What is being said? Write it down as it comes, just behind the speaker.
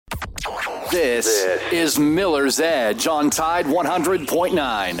This is Miller's Edge on Tide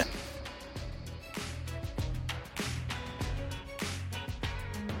 100.9.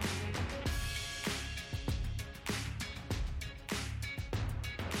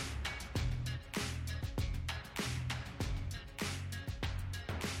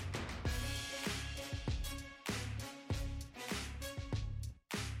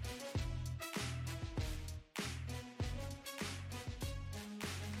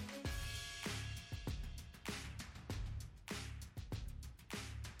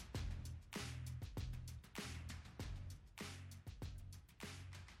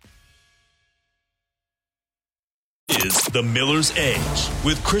 Is the Miller's Edge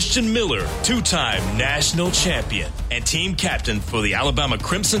with Christian Miller, two-time national champion and team captain for the Alabama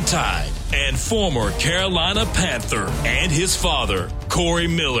Crimson Tide, and former Carolina Panther, and his father, Corey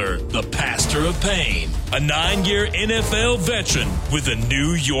Miller, the pastor of pain, a 9-year NFL veteran with the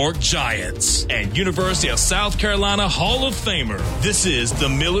New York Giants and University of South Carolina Hall of Famer. This is the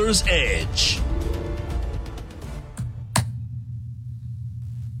Miller's Edge.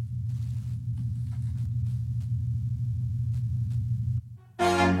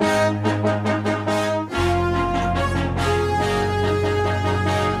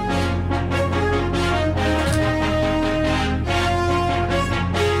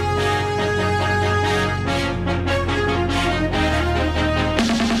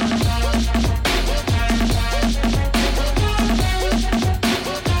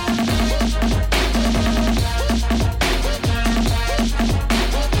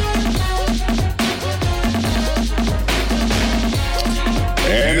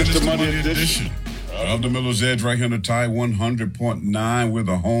 Of the Miller's Edge right here on the Tide 100.9. We're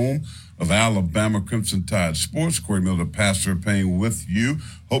the home of Alabama Crimson Tide Sports. Corey Miller, pastor of pain, with you.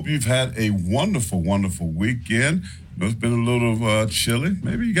 Hope you've had a wonderful, wonderful weekend. It's been a little chilly.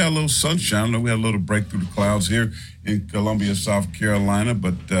 Maybe you got a little sunshine. I know we had a little break through the clouds here in Columbia, South Carolina,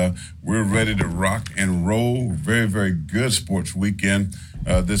 but we're ready to rock and roll. Very, very good sports weekend.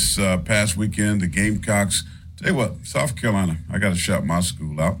 This past weekend, the Gamecocks, tell you what, South Carolina, I got to shout my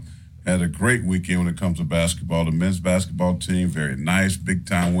school out. Had a great weekend when it comes to basketball. The men's basketball team, very nice,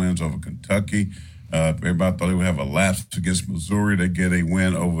 big-time wins over Kentucky. Everybody thought they would have a lapse against Missouri. They get a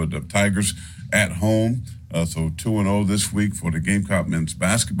win over the Tigers at home. So 2-0 this week for the Gamecock men's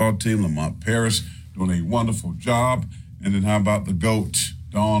basketball team. Lamont Paris doing a wonderful job. And then how about the GOAT,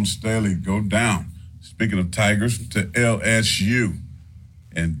 Dawn Staley, go down. Speaking of Tigers, to LSU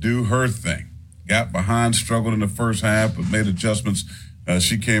and do her thing. Got behind, struggled in the first half, but made adjustments.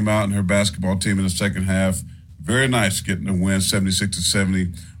 She came out in her basketball team in the second half. Very nice getting the win,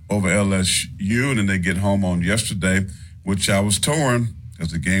 76-70 over LSU. And then they get home on yesterday, which I was torn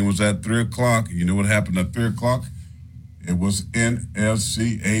because the game was at 3 o'clock. You know what happened at 3 o'clock? It was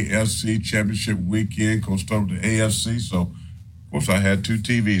NFC, AFC championship weekend, coached over to AFC. So, of course, I had two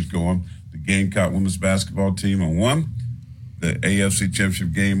TVs going. The Gamecock women's basketball team on one, the AFC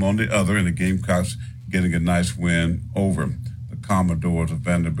championship game on the other, and the Gamecocks getting a nice win over Commodores of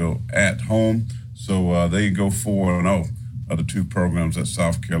Vanderbilt at home. So they go 4-0 of the two programs at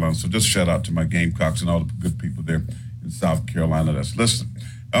South Carolina. So just shout out to my Gamecocks and all the good people there in South Carolina that's listening.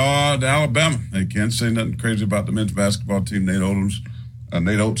 The Alabama, they can't say nothing crazy about the men's basketball team. Nate Oates,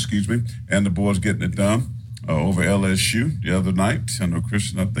 and the boys getting it done over LSU the other night. I know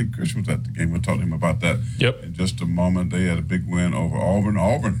I think Christian was at the game. We'll talk to him about that in just a moment. They had a big win over Auburn.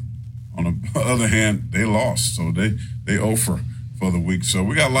 On the other hand, they lost, so they offer for the week. So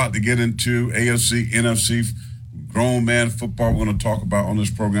we got a lot to get into. AFC, NFC, grown man football we're going to talk about on this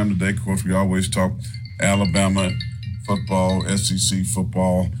program today. Of course, we always talk Alabama football, SEC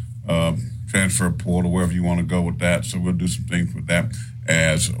football, transfer portal, wherever you want to go with that. So we'll do some things with that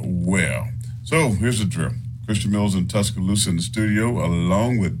as well. So here's the drill. Christian Mills in Tuscaloosa in the studio,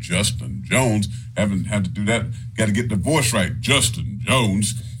 along with Justin Jones. Haven't had to do that. Got to get the voice right. Justin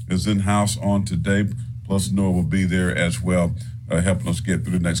Jones is in-house on today, plus Noah will be there as well, helping us get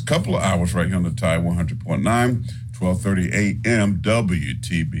through the next couple of hours right here on the Tide 100.9, 12:30 a.m.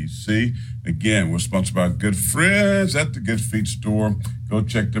 WTBC. Again, we're sponsored by good friends at the Good Feet store. Go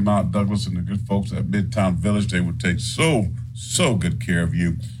check them out, Douglas and the good folks at Midtown Village. They will take so good care of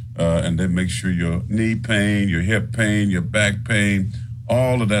you, and they make sure your knee pain, your hip pain, your back pain,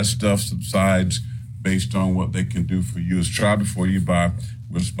 all of that stuff subsides based on what they can do for you. It's try before you buy.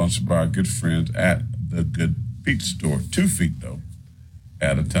 We're sponsored by our good friends at the Good Feet store. 2 feet, though,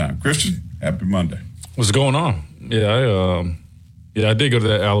 at a time. Christian, happy Monday. What's going on? I did go to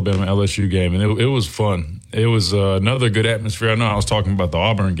that Alabama LSU game, and it was fun. It was another good atmosphere. I know I was talking about the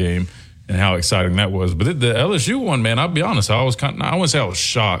Auburn game and how exciting that was, but the LSU one, man, I'll be honest, I wouldn't say I was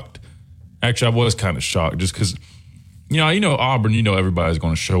shocked Actually, I was kind of shocked just because, Auburn, everybody's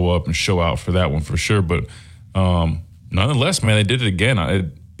going to show up and show out for that one for sure. But nonetheless, man, they did it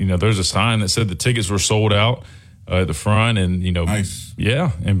again. There's a sign that said the tickets were sold out at the front, and nice.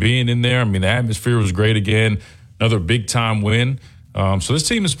 Yeah, and being in there, I mean, the atmosphere was great again. Another big time win. So this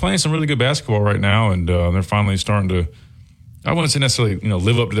team is playing some really good basketball right now, and they're finally starting to, I wouldn't say necessarily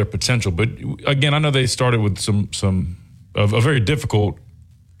live up to their potential, but again, I know they started with a very difficult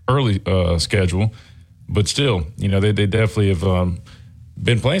early schedule, but still, they definitely have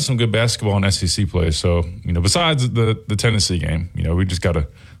been playing some good basketball in SEC play. So besides the Tennessee game, we just got to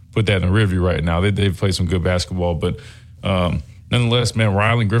put that in the rearview right now. They've played some good basketball, but nonetheless, man,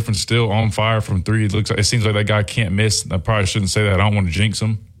 Riley Griffin's still on fire from three. It seems like that guy can't miss. I probably shouldn't say that. I don't want to jinx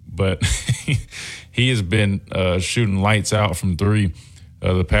him, but he has been shooting lights out from three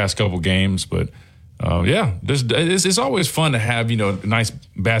the past couple games. But it's always fun to have a nice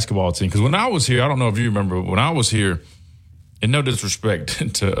basketball team. Because when I was here, I don't know if you remember, when I was here, and no disrespect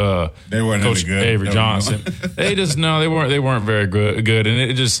to they weren't Coach good. Avery Johnson, they weren't very good,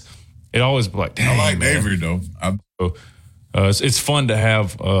 and it always like, dang, I like man. Avery though. It's fun to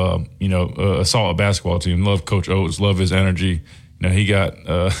have a solid basketball team. Love Coach Oates, love his energy. He got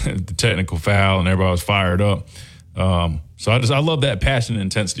the technical foul and everybody was fired up. So I love that passion and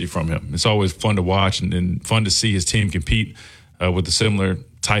intensity from him. It's always fun to watch and fun to see his team compete with a similar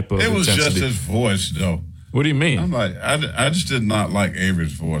type of intensity. It was just his voice though. What do you mean? I'm like, I just did not like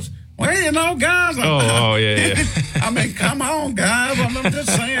Avery's voice. Well, guys. Yeah. I mean, come on, guys. I'm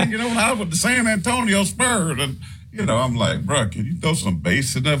just saying, when I was with the San Antonio Spurs, and I'm like, bro, can you throw some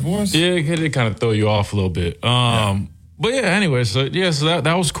bass in that voice? Yeah, it did kind of throw you off a little bit. But yeah, anyway, so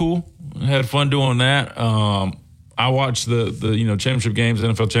that was cool. I had fun doing that. I watched the championship games,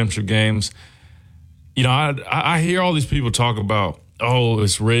 NFL championship games. I hear all these people talk about,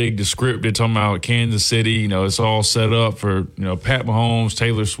 it's rigged, it's scripted, talking about Kansas City, it's all set up for, Pat Mahomes,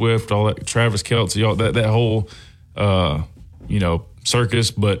 Taylor Swift, all that, Travis Kelce, all that whole, circus.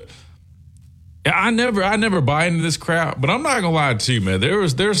 But I never buy into this crap, but I'm not gonna lie to you, man.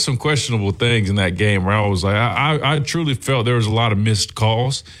 There's some questionable things in that game where I was like, I truly felt there was a lot of missed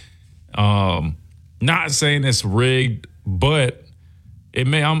calls. Not saying it's rigged, but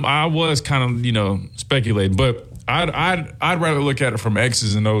I was kind of speculating, but I'd rather look at it from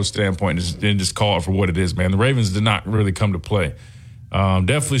X's and O's standpoint than just call it for what it is, man. The Ravens did not really come to play.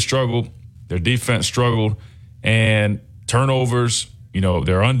 Definitely struggled. Their defense struggled, and turnovers.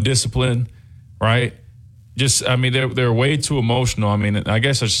 They're undisciplined, right? They're way too emotional. I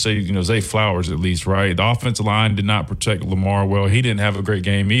guess I should say, Zay Flowers at least, right? The offensive line did not protect Lamar well. He didn't have a great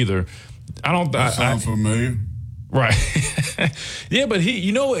game either. That sounds familiar. Right. Yeah, but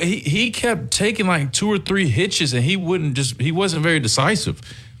he kept taking like 2 or 3 hitches, and he wasn't very decisive.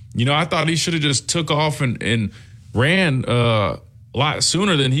 I thought he should have just took off and ran a lot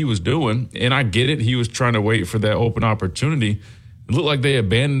sooner than he was doing. And I get it. He was trying to wait for that open opportunity. It looked like they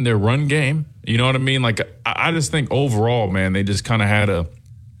abandoned their run game. You know what I mean? Like, I just think overall, man, they just kind of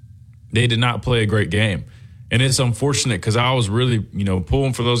they did not play a great game. And it's unfortunate because I was really,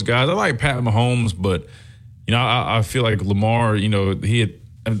 pulling for those guys. I like Pat Mahomes, but I feel like Lamar, him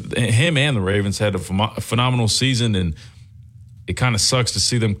and the Ravens had a phenomenal season, and it kind of sucks to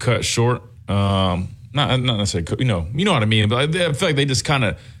see them cut short. Not necessarily, you know what I mean. But I feel like they just kind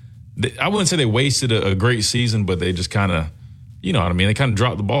of, I wouldn't say they wasted a great season, but they just kind of, you know what I mean. They kind of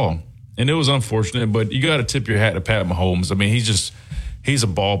dropped the ball, and it was unfortunate. But you got to tip your hat to Pat Mahomes. He's a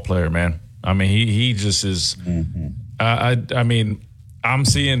ball player, man. He just is. Mm-hmm. I'm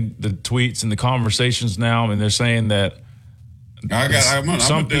seeing the tweets and the conversations now, and they're saying that I'm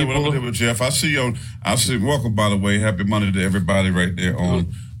gonna deal with Jeff. I see welcome, by the way. Happy Monday to everybody right there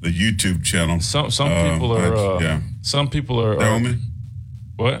on the YouTube channel. Some people are. Some people are. They're on me.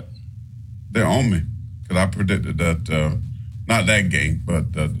 What? They're on me because I predicted that not that game, but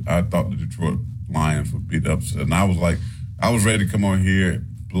I thought the Detroit Lions would beat upset, and I was ready to come on here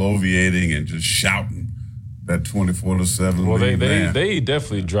bloviating and just shouting. That 24-7. Well, they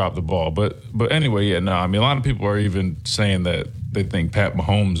definitely dropped the ball, but anyway, yeah, no. A lot of people are even saying that they think Pat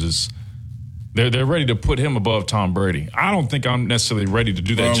Mahomes is. They're ready to put him above Tom Brady. I don't think I'm necessarily ready to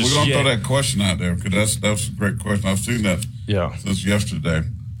do that. Just we're gonna yet. throw that question out there because that's a great question. I've seen that since yesterday,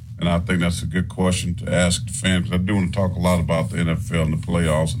 and I think that's a good question to ask the fans. I do want to talk a lot about the NFL and the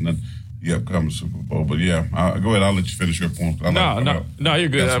playoffs, and then the upcoming Super Bowl. But yeah, go ahead. I'll let you finish your point. No, you're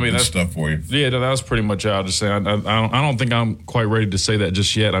good. That's stuff for you. Yeah, that was pretty much it. I'll just say I don't think I'm quite ready to say that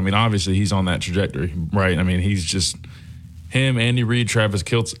just yet. Obviously he's on that trajectory, right? He's just him, Andy Reid, Travis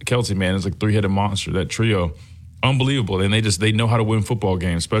Kelce, man, is like 3-headed monster. That trio. unbelievable, and they know how to win football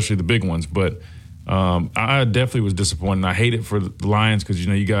games, especially the big ones. But I definitely was disappointed. I hate it for the Lions because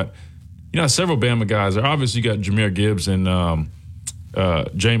you got several Bama guys. Obviously, you got Jahmyr Gibbs and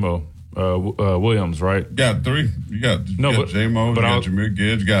J-Mo Williams, right? You got three. You got J-Mo, you got Jahmyr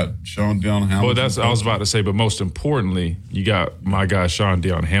Gibbs, you got Sean Dion Hamilton. Well, that's I was about to say, but most importantly, you got my guy Sean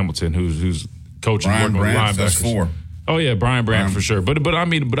Dion Hamilton, who's coaching Brian working Branch, with linebackers. that's four. Oh yeah, Brian Branch for sure. But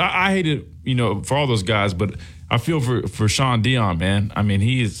I hate it, for all those guys. But I feel for Sean Dion, man. I mean,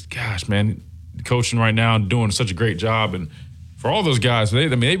 he is, gosh, man, coaching right now and doing such a great job. And for all those guys, they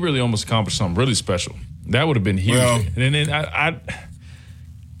really almost accomplished something really special. That would have been huge. Well, and then I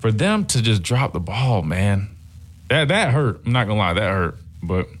for them to just drop the ball, man, that hurt. I'm not gonna lie, that hurt.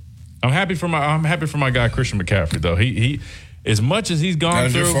 But I'm happy for my guy Christian McCaffrey though. He as much as he's gone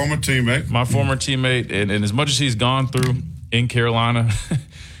through, your former teammate, my former teammate, and as much as he's gone through in Carolina,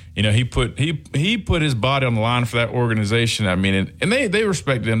 he put his body on the line for that organization. I mean, and they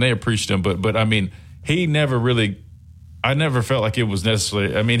respected him, they appreciated him, but I mean, he never really. I never felt like it was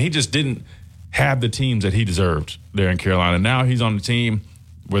necessarily. I mean, he just didn't have the teams that he deserved there in Carolina. Now he's on the team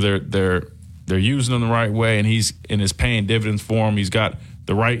where they're using him the right way, and he's paying dividends for him. He's got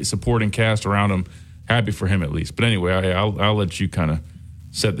the right supporting cast around him. Happy for him at least. But anyway, I'll let you kind of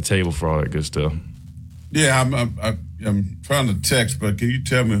set the table for all that good stuff. Yeah, I'm trying to text, but can you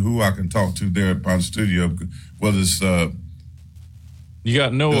tell me who I can talk to there at Pond Studio? Whether it's you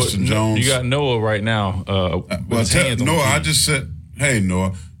got Noah. Jones. You got Noah right now. Noah, I just said, hey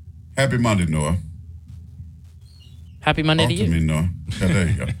Noah, happy Monday, Noah. Happy Monday Talk to you. Me, Noah. Yeah, there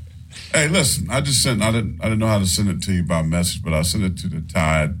you go. Hey, listen, I didn't know how to send it to you by message, but I sent it to the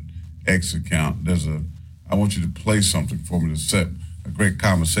Tide X account. I want you to play something for me to set a great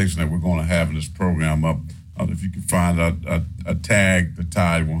conversation that we're going to have in this program up. If you can find a tag, the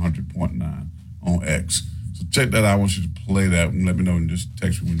Tide 100.9 on X. So check that out. I want you to play that and let me know and just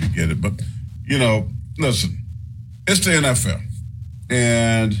text me when you get it. But, listen, it's the NFL.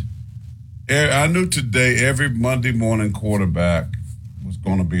 And I knew today every Monday morning quarterback was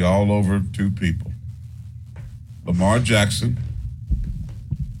going to be all over two people. Lamar Jackson,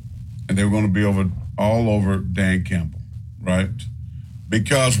 and they were going to be all over Dan Campbell, right?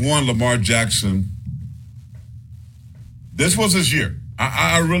 Because, one, Lamar Jackson, this was his year.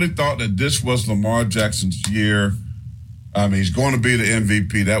 I really thought that this was Lamar Jackson's year. I mean, he's going to be the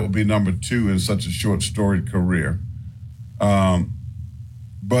MVP. That would be number 2 in such a short, storied career.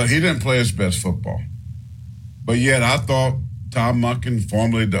 But he didn't play his best football. But yet I thought Tom Monken,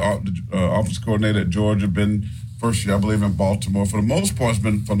 formerly the offense coordinator at Georgia, been first year, I believe, in Baltimore. For the most part, has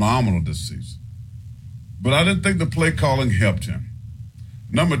been phenomenal this season. But I didn't think the play calling helped him.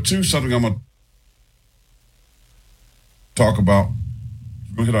 Number 2, something I'm going to talk about,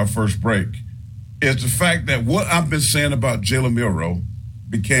 look at our first break, is the fact that what I've been saying about Jalen Milroe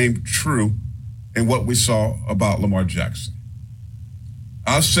became true in what we saw about Lamar Jackson.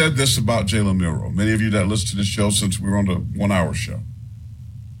 I've said this about Jalen Milroe. Many of you that listen to the show since we were on the 1 hour show.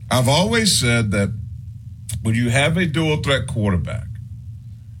 I've always said that when you have a dual threat quarterback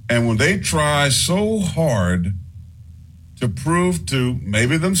and when they try so hard to prove to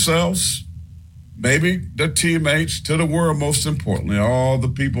maybe themselves, maybe their teammates, to the world, most importantly, all the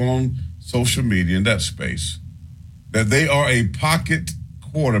people on social media in that space, that they are a pocket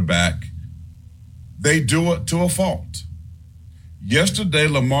quarterback, they do it to a fault. Yesterday,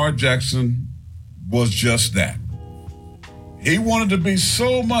 Lamar Jackson was just that. He wanted to be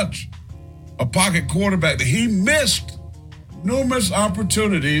so much a pocket quarterback that he missed numerous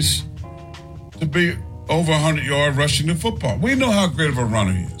opportunities to be over 100 yards rushing the football. We know how great of a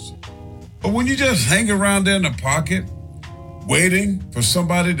runner he is. But when you just hang around there in the pocket, waiting for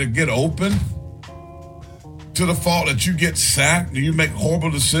somebody to get open, to the fault that you get sacked and you make horrible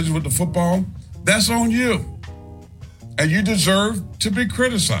decisions with the football, that's on you. And you deserve to be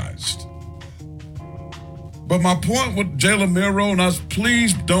criticized. But my point with Jalen Milroe and us,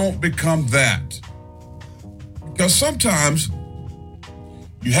 please don't become that. Because sometimes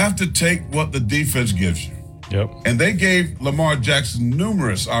you have to take what the defense gives you. Yep. And they gave Lamar Jackson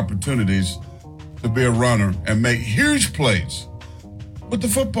numerous opportunities to be a runner and make huge plays with the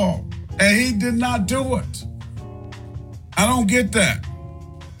football. And he did not do it. I don't get that.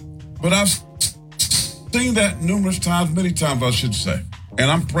 But I've seen that numerous times, many times I should say. And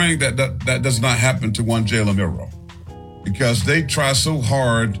I'm praying that does not happen to one Jalen Milroe. Because they try so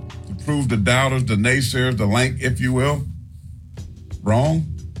hard to prove the doubters, the naysayers, the lank, if you will, wrong,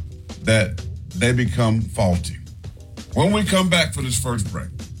 that they become faulty. When we come back for this first break,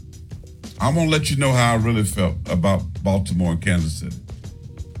 I'm going to let you know how I really felt about Baltimore and Kansas City.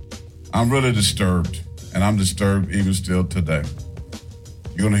 I'm really disturbed. and I'm disturbed even still today.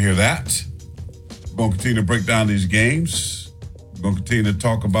 You're going to hear that. We're going to continue to break down these games. We're going to continue to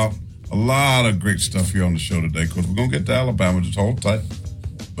talk about a lot of great stuff here on the show today, because we're going to get to Alabama. Just hold tight.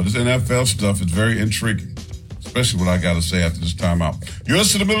 But this NFL stuff is very intriguing, especially what I got to say after this timeout. You're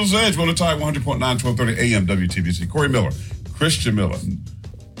listening to Miller's Edge. We're on the Tide 100.9, 1230 AM WTBC. Corey Miller, Christian Miller,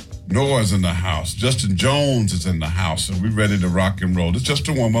 Noah's in the house. Justin Jones is in the house, and we're ready to rock and roll. It's just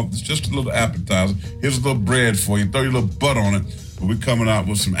a warm-up. It's just a little appetizer. Here's a little bread for you. Throw your little butt on it. But we're coming out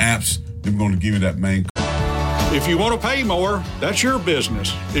with some apps. Then we're going to give you that main. If you want to pay more, that's your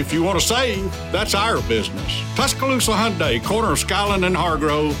business. If you want to save, that's our business. Tuscaloosa Hyundai, corner of Skyland and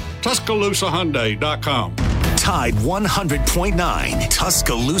Hargrove, TuscaloosaHyundai.com. Tide 100.9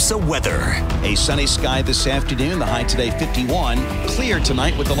 Tuscaloosa weather. A sunny sky this afternoon, the high today 51. Clear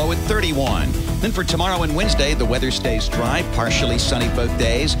tonight with the low at 31. Then for tomorrow and Wednesday, the weather stays dry, partially sunny both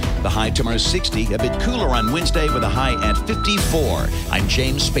days. The high tomorrow 60, a bit cooler on Wednesday with a high at 54. I'm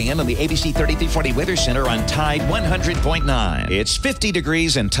James Spann on the ABC 3340 Weather Center on Tide 100.9. It's 50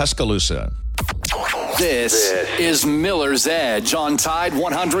 degrees in Tuscaloosa. This is Miller's Edge on Tide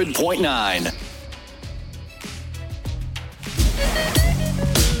 100.9.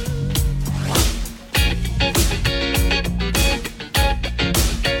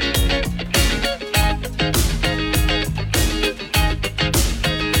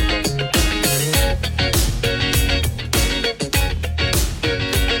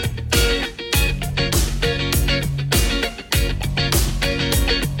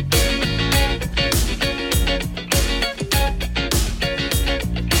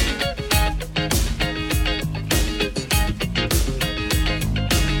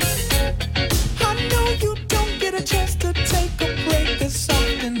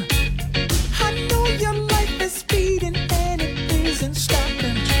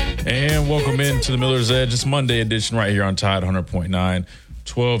 To the Miller's Edge. It's Monday edition right here on Tide 100.9,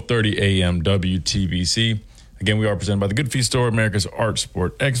 1230 AM WTBC. Again, we are presented by the Good Feet Store, America's Art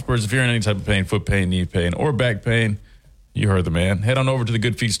Sport Experts. If you're in any type of pain, foot pain, knee pain, or back pain, you heard the man. Head on over to the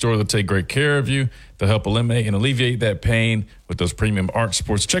Good Feet Store. They'll take great care of you. They'll help eliminate and alleviate that pain with those premium art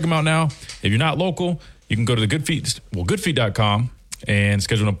sports. Check them out now. If you're not local, you can go to the goodfeet.com and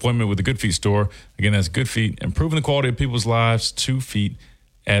schedule an appointment with the Good Feet Store. Again, that's Good Feet, improving the quality of people's lives 2 feet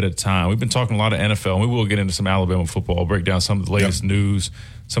at a time. We've been talking a lot of NFL, and we will get into some Alabama football, break down some of the latest news,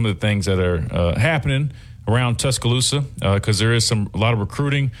 some of the things that are happening around Tuscaloosa, because there is a lot of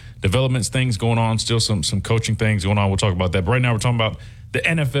recruiting, developments, things going on, still some coaching things going on. We'll talk about that. But right now we're talking about the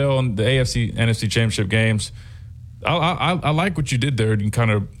NFL and the AFC, NFC championship games. I like what you did there. You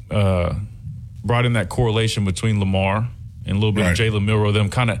kind of brought in that correlation between Lamar and a little bit of Jalen Milroe, them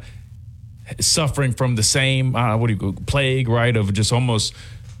kind of suffering from the same plague, right? Of just almost,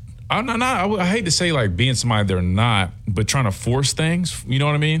 I hate to say like being somebody they're not, but trying to force things. You know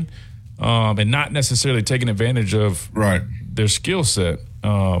what I mean? And not necessarily taking advantage of their skill set.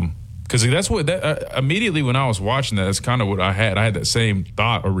 Because that's what immediately when I was watching that, that's kind of what I had. I had that same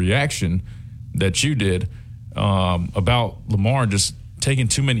thought or reaction that you did about Lamar just taking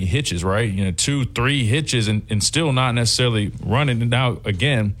too many hitches, right? 2-3 hitches and still not necessarily running. And now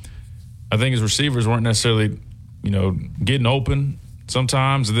again, I think his receivers weren't necessarily, getting open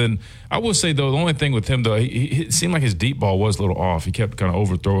sometimes. And then I will say, though, the only thing with him, though, it seemed like his deep ball was a little off. He kept kind of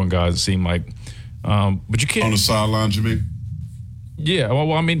overthrowing guys, it seemed like. But you can't. On the sidelines, you mean? Yeah.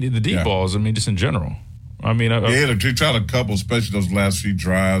 Well, I mean, the deep balls, just in general. He tried a couple, especially those last few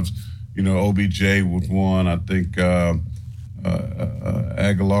drives. OBJ was one. I think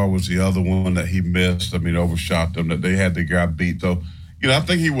Aguilar was the other one that he missed. Overshot them. That they had the guy beat, though. I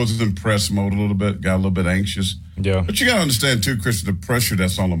think he was in press mode a little bit, got a little bit anxious. Yeah. But you got to understand, too, Christian, the pressure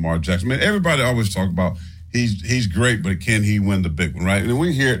that's on Lamar Jackson. Everybody always talk about he's great, but can he win the big one, right? And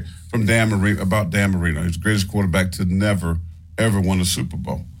we hear it from Dan Marino. He's the greatest quarterback to never, ever win a Super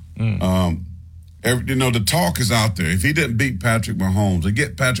Bowl. The talk is out there. If he didn't beat Patrick Mahomes, to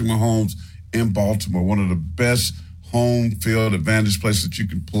get Patrick Mahomes in Baltimore, one of the best home field advantage places that you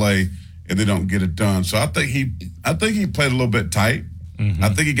can play, and they don't get it done. So I think he played a little bit tight. I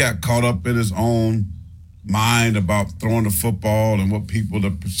think he got caught up in his own mind about throwing the football and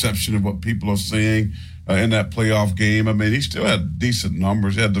the perception of what people are seeing in that playoff game. He still had decent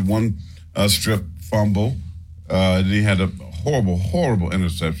numbers. He had the one strip fumble. And he had a horrible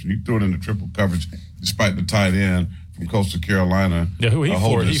interception. He threw it into triple coverage despite the tight end from Coastal Carolina. Yeah, he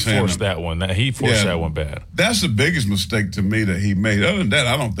forced that one. He forced that one bad. That's the biggest mistake to me that he made. Other than that,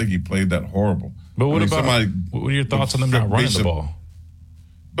 I don't think he played that horrible. But what are your thoughts on them not running the ball?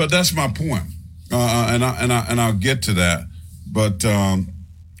 But that's my point, and I'll get to that. But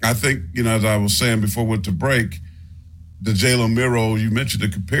I think, as I was saying before we went to break, the Jalen Miro, you mentioned the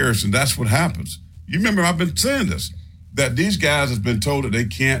comparison, that's what happens. You remember I've been saying this, that these guys have been told that they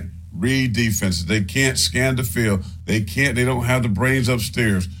can't read defenses, they can't scan the field, they don't have the brains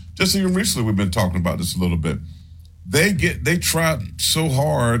upstairs. Just even recently we've been talking about this a little bit. They try so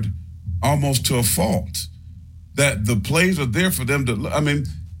hard, almost to a fault, that the plays are there for them to,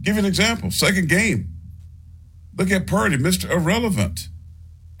 give you an example. Second game. Look at Purdy, Mr. Irrelevant.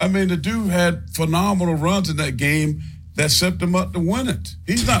 The dude had phenomenal runs in that game that set him up to win it.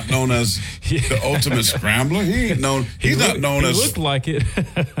 He's not known as the ultimate scrambler. He looked like it.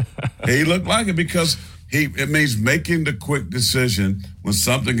 He looked like it because it means making the quick decision when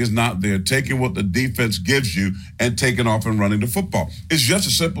something is not there, taking what the defense gives you and taking off and running the football. It's just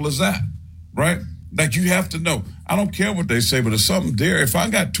as simple as that, right? Like, you have to know. I don't care what they say, but there's something there. If I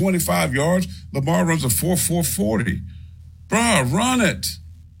got 25 yards, Lamar runs a 4.40. Bruh, run it.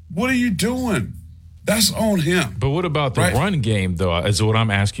 What are you doing? That's on him. But what about the run game, though, is what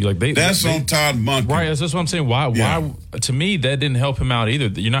I'm asking you. That's on Todd Monken. Right, that's what I'm saying. Why? To me, that didn't help him out either.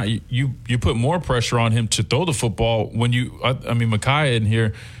 You put more pressure on him to throw the football when Micaiah in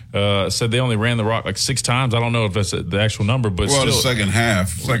here said they only ran the rock like 6 times. I don't know if that's the actual number, but still. The second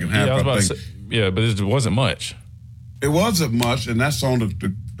half, I think. But it wasn't much. It wasn't much, and that's on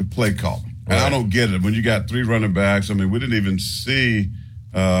the play call. And I don't get it. When you got 3 running backs, we didn't even see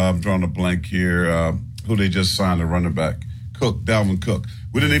I'm drawing a blank here. Who they just signed a running back, Dalvin Cook.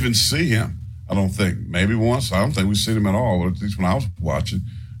 We didn't even see him. I don't think. Maybe once. I don't think we've seen him at all. At least when I was watching.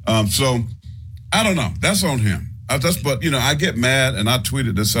 So I don't know. That's on him. But I get mad, and I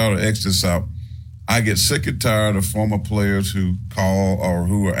tweeted this out or X'd this out. I get sick and tired of former players who call or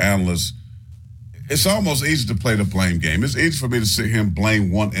who are analysts. It's almost easy to play the blame game. It's easy for me to sit here and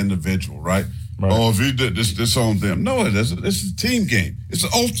blame one individual, right? Oh, if you did this on them. No, it isn't. It's a team game. It's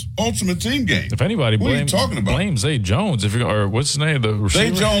an ultimate team game. If anybody blames Zay Jones, or what's his name, the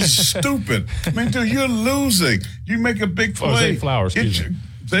receiver? Zay Jones is stupid. Dude, you're losing. You make a big play. Zay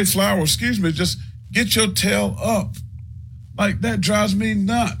Flowers, just get your tail up. Like, that drives me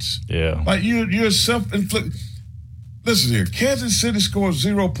nuts. Yeah. Like, you're self-inflicted. Listen here. Kansas City scored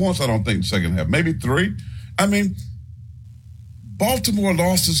 0 points, I don't think, in the second half. Maybe 3. Baltimore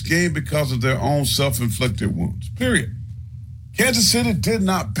lost this game because of their own self-inflicted wounds, period. Kansas City did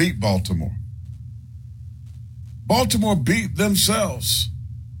not beat Baltimore. Baltimore beat themselves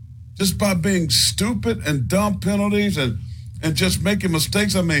just by being stupid and dumb penalties and just making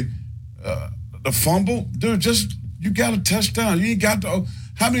mistakes. The fumble, dude, you got a touchdown. You ain't got to.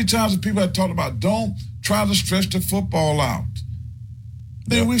 How many times have people have talked about don't try to stretch the football out?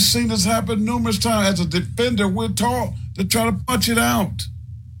 Then we've seen this happen numerous times. As a defender, we're taught to try to punch it out.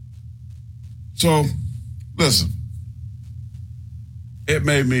 So, listen, it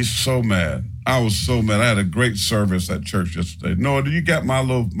made me so mad. I was so mad. I had a great service at church yesterday. Noah, do you got my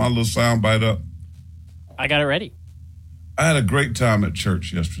little sound bite up? I got it ready. I had a great time at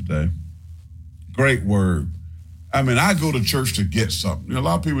church yesterday. Great word. I go to church to get something. A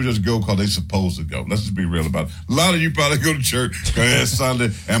lot of people just go because they're supposed to go. Let's just be real about it. A lot of you probably go to church because it's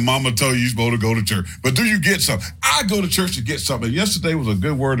Sunday and mama told you you're supposed to go to church. But do you get something? I go to church to get something. Yesterday was a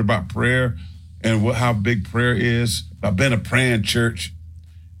good word about prayer and how big prayer is. I've been a praying church.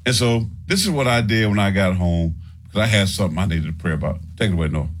 And so this is what I did when I got home because I had something I needed to pray about. Take it away,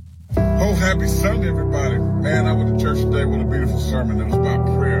 Noah. Oh, happy Sunday, everybody. Man, I went to church today with a beautiful sermon that was about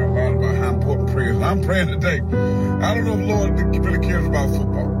prayer, a lot about how important prayer is. I'm praying today. I don't know if Lord really cares about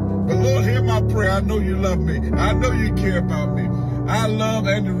football, but Lord, hear my prayer. I know you love me. I know you care about me. I love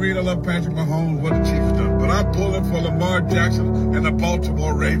Andy Reid. I love Patrick Mahomes, what the Chiefs done. But I'm pulling for Lamar Jackson and the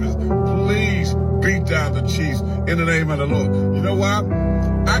Baltimore Ravens. Please beat down the Chiefs in the name of the Lord. You know why?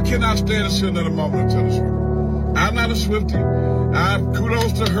 I cannot stand to see another moment of tennis. I'm not a Swiftie.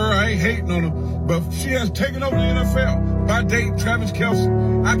 Kudos to her. I ain't hating on her. But she has taken over the NFL by dating Travis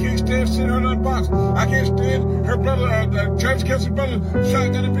Kelce. I can't stand seeing her in the box. I can't stand her brother, Travis Kelce's brother,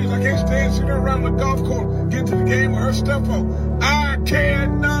 shotgun and beats. I can't stand seeing her around the golf course, get to the game with her stuff on. I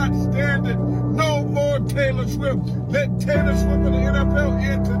cannot stand it. No more Taylor Swift. Let Taylor Swift in the NFL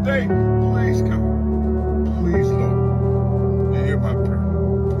end today. Please, God. Please, Lord. Hear my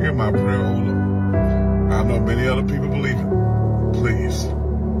prayer. Hear my prayer, oh Lord. I know many other people believe it. Please.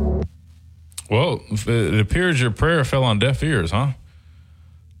 Well, it appears your prayer fell on deaf ears, huh?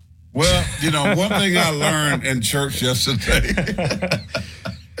 Well, one thing I learned in church yesterday,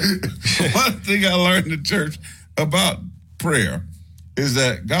 one thing I learned in church about prayer is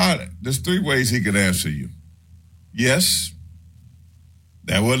that God, there's 3 ways he could answer you. Yes,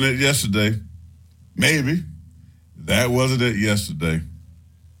 that wasn't it yesterday. Maybe, that wasn't it yesterday.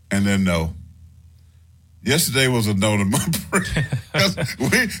 and then no. Yesterday was a no to my prayer.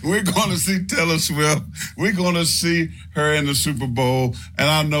 We're going to see Taylor Swift. We're going to see her in the Super Bowl. And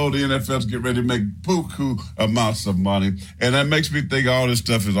I know the NFL's getting ready to make buku amounts of money. And that makes me think all this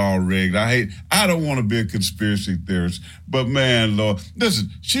stuff is all rigged. I don't want to be a conspiracy theorist. But, man, Lord, listen,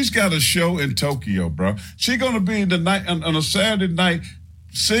 she's got a show in Tokyo, bro. She's going to be on a Saturday night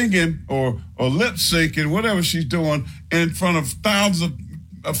singing or lip syncing, whatever she's doing, in front of thousands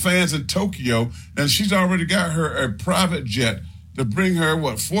of fans in Tokyo, and she's already got her a private jet to bring her,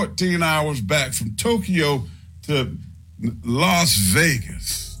 14 hours back from Tokyo to Las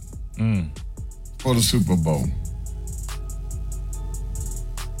Vegas for the Super Bowl.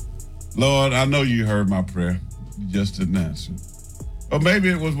 Lord, I know you heard my prayer. You just didn't answer. Or maybe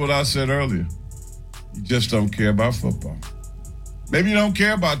it was what I said earlier. You just don't care about football. Maybe you don't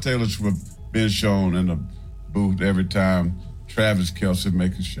care about Taylor Swift being shown in the booth every time Travis Kelce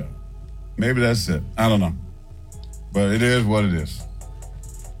make a shot. Maybe that's it. I don't know. But it is what it is.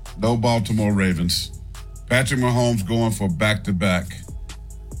 No Baltimore Ravens. Patrick Mahomes going for back-to-back.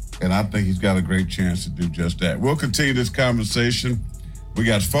 And I think he's got a great chance to do just that. We'll continue this conversation. We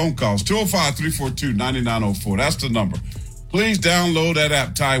got phone calls. 205-342-9904. That's the number. Please download that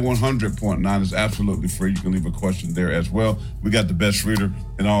app. Tide 100.9 is absolutely free. You can leave a question there as well. We got the best reader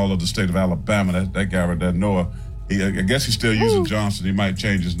in all of the state of Alabama. That guy right there, Noah. I guess he's still using Johnson. He might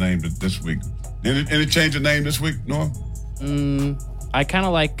change his name this week. Any change of name this week, Noah? I kind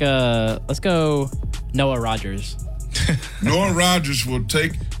of like, let's go Noah Rogers. Noah Rogers will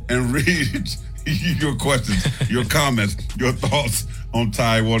take and read your questions, your comments, your thoughts on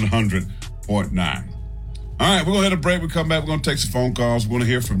Tide 100.9. All right, we're going to hit a break. We come back. We're going to take some phone calls. We're going to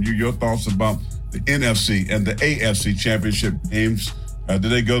hear from you, your thoughts about the NFC and the AFC championship games. Did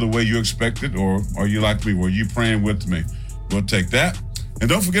they go the way you expected, or are you like me? Were you praying with me? We'll take that. And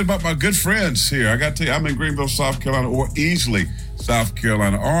don't forget about my good friends here. I got to tell you, I'm in Greenville, South Carolina, or Easley, South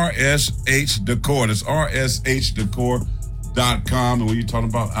Carolina. RSH Decor. That's RSHDecor.com. And when you're talking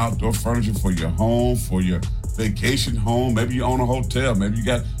about outdoor furniture for your home, for your vacation home, maybe you own a hotel, maybe you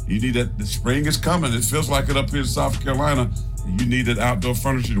need that. The spring is coming. It feels like it up here in South Carolina. You need that outdoor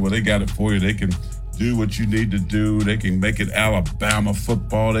furniture. Well, they got it for you. They can do what you need to do. They can make it Alabama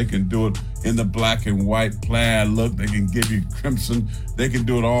football. They can do it in the black and white plaid look. They can give you crimson. They can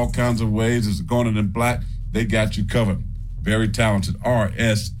do it all kinds of ways. It's going in black. They got you covered. Very talented.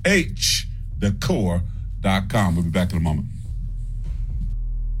 RSHDecor.com. We'll be back in a moment.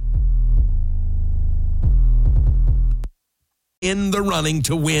 In the running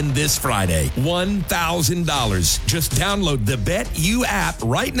to win this Friday. $1,000. Just download the BetU app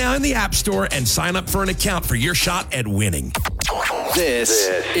right now in the App Store and sign up for an account for your shot at winning. This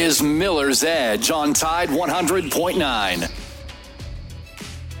is Miller's Edge on Tide 100.9.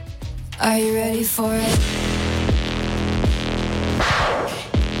 Are you ready for it?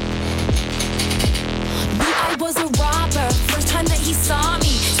 I was a robber, first time that he saw me,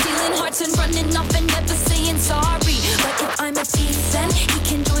 stealing hearts and running off and never saying sorry. But if I'm a thief, then he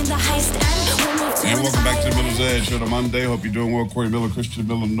can join the heist and we'll move to And welcome back to Miller's Edge on a Monday. Hope you're doing well. Corey Miller, Christian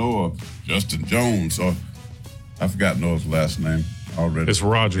Miller, Noah, Justin Jones. I forgot Noah's last name already. It's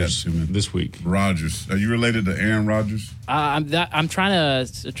Rogers this week. Rogers. Are you related to Aaron Rodgers? I'm trying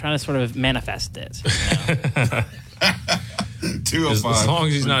to sort of manifest it. You know? As long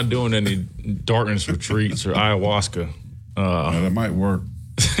as he's not doing any darkness retreats or ayahuasca. That might work.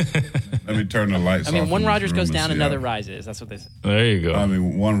 Let me turn the lights off. I mean, one Rogers goes down, another rises. That's what they say. There you go. I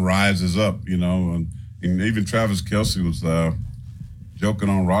mean, one rises up, and even Travis Kelce was joking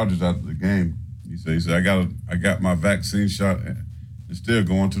on Rodgers after the game. He said, I got my vaccine shot and still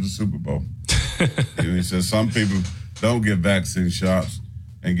going to the Super Bowl. And he said some people don't get vaccine shots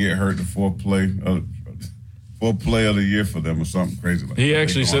and get hurt the fourth play of the year for them or something crazy like that. He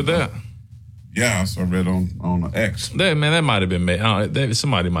actually said that. Yeah, I read on X. That might have been made.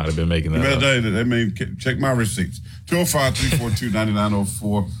 Somebody might have been making that up. They may check my receipts.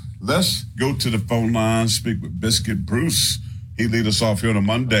 205-342-9904. Let's go to the phone line, speak with Biscuit Bruce. He lead us off here on a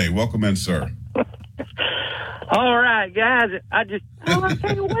Monday. Welcome in, sir. All right, guys. I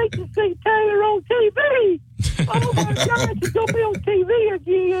can't wait to see Taylor on TV. Oh, my God, she's going to be on TV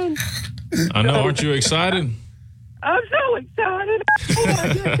again. I know. Aren't you excited? I'm so excited. Oh,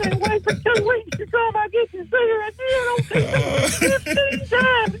 I just can't wait for 2 weeks to come. I get to see her again on TV 15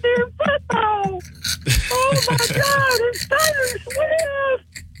 times during football. Oh, my God, it's Taylor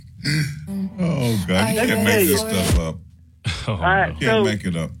Swift. Oh, God, you can't make this stuff up. All right, you can't make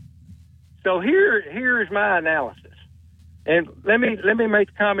it up. So here's my analysis. And let me make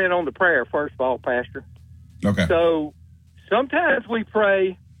a comment on the prayer, first of all, Pastor. Okay. So sometimes we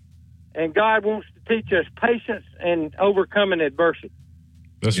pray and God wants to teach us patience and overcoming adversity.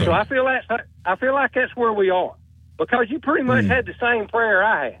 That's right. So I feel like that's where we are, because you pretty much had the same prayer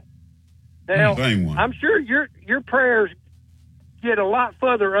I had. Now, I'm sure your prayers get a lot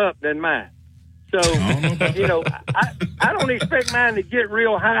further up than mine. So, I don't expect mine to get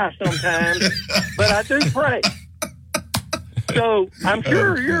real high sometimes, but I do pray. So I'm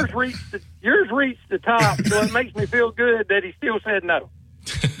sure yours reached the top, so it makes me feel good that he still said no.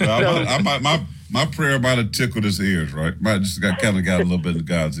 My prayer might have tickled his ears, right? Might just got a little bit of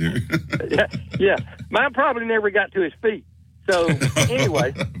God's ear. yeah. Mine probably never got to his feet. So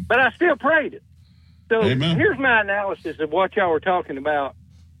anyway, but I still prayed it. So Here's my analysis of what y'all were talking about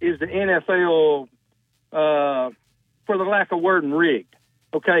is the NFL, for the lack of word, rigged.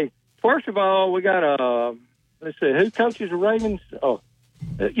 Okay, first of all, we got let's see, who coaches the Ravens?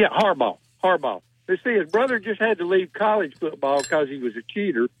 Harbaugh. Let's see, his brother just had to leave college football because he was a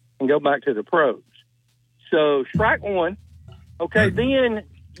cheater and go back to the pros. So strike one. Okay, then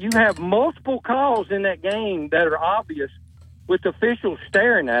you have multiple calls in that game that are obvious with officials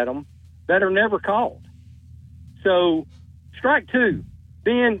staring at them that are never called. So strike two.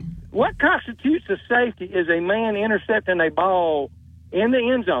 Then what constitutes a safety is a man intercepting a ball in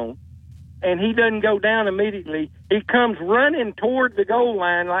the end zone, and he doesn't go down immediately. He comes running toward the goal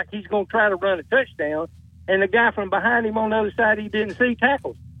line like he's going to try to run a touchdown, and the guy from behind him on the other side he didn't see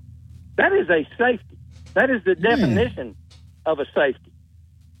tackles. That is a safety. That is the definition of a safety.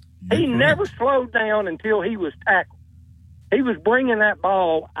 He never slowed down until he was tackled. He was bringing that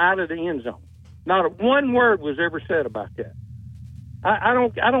ball out of the end zone. Not one word was ever said about that. I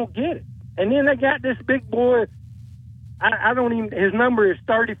don't get it. And then they got this big boy. His number is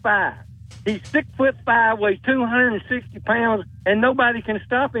 35. He's 6'5", weighs 260 pounds, and nobody can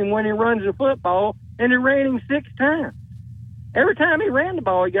stop him when he runs the football. And he ran him 6 times. Every time he ran the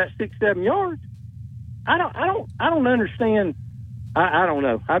ball, he got 6-7 yards. I don't understand. I don't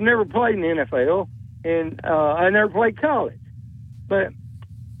know. I've never played in the NFL, and I never played college. But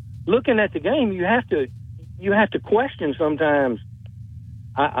looking at the game, you have to question sometimes.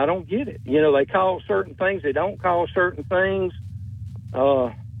 I don't get it. They call certain things. They don't call certain things.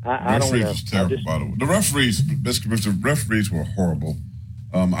 I don't know. Was terrible, by the way. The referees were horrible.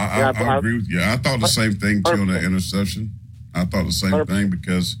 I agree with you. I thought the same thing, too, on that interception. I thought the same thing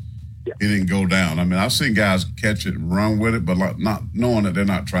because he didn't go down. I mean, I've seen guys catch it and run with it, but not knowing that they're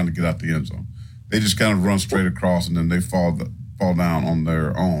not trying to get out the end zone. They just kind of run straight across, and then they fall down on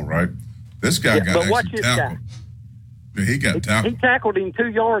their own, right? This guy got actually tackled. Yeah, he got tackled. He tackled him 2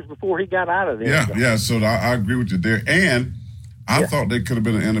 yards before he got out of the end zone. Yeah, so I agree with you there. And I thought there could have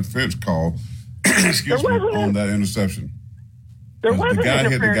been an interference call on that interception. There was the guy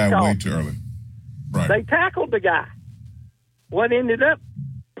an hit the guy call. way too early. Right. They tackled the guy. What ended up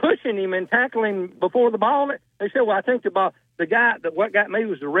pushing him and tackling before the ball, they said, well, I think what got me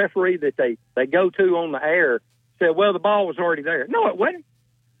was the referee that they go to on the air said, well, the ball was already there. No, it wasn't.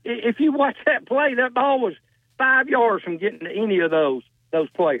 If you watch that play, that ball was 5 yards from getting to any of those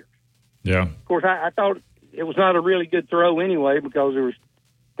players. Yeah. Of course, I thought it was not a really good throw anyway because there was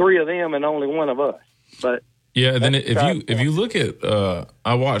 3 of them and only 1 of us. But yeah, then if you look at,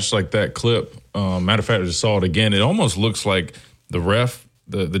 I watched like that clip. Matter of fact, I just saw it again. It almost looks like the ref,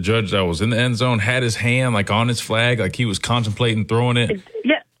 the judge that was in the end zone, had his hand like on his flag, like he was contemplating throwing it.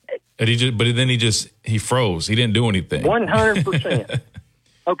 Yeah. And he froze. He didn't do anything. 100%.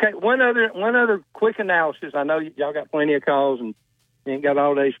 Okay, one other quick analysis. I know y'all got plenty of calls and you ain't got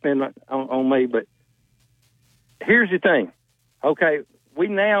all day spent on me, but here's the thing. Okay, we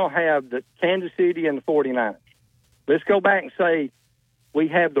now have the Kansas City and the 49ers. Let's go back and say we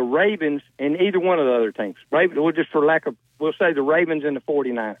have the Ravens and either one of the other teams. We'll say the Ravens and the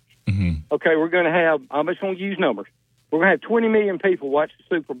 49ers. Mm-hmm. Okay, we're going to have, I'm just going to use numbers. We're going to have 20 million people watch the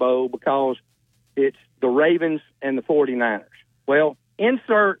Super Bowl because it's the Ravens and the 49ers. Well,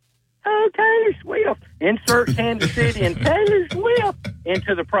 insert Taylor Swift. Insert Kansas City and Taylor Swift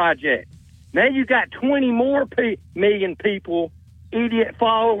into the project. Now you got 20 more million people, idiot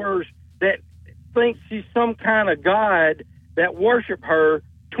followers that think she's some kind of god that worship her.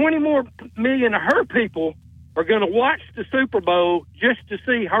 20 more million of her people are going to watch the Super Bowl just to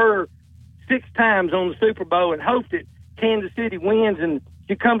see her 6 times on the Super Bowl and hope that Kansas City wins and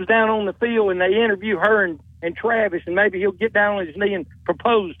she comes down on the field and they interview her and Travis, and maybe he'll get down on his knee and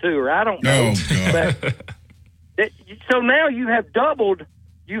propose to her. I don't know. Oh, God. So now you have doubled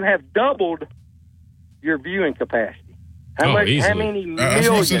your viewing capacity. How many That's what I millions?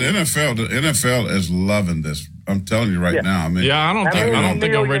 said. The NFL is loving this. I'm telling you right now. I mean, yeah, I don't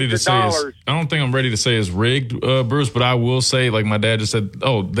think I'm ready to say it's rigged, Bruce. But I will say, like my dad just said,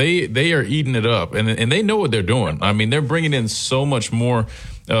 they are eating it up, and they know what they're doing. I mean, they're bringing in so much more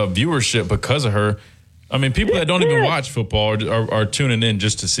viewership because of her. I mean, people that don't even watch football are tuning in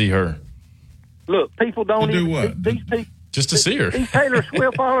just to see her. Look, people don't to even do what? These people just to see her. These Taylor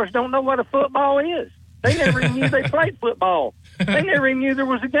Swift followers don't know what a football is. They never even knew they played football. They never even knew there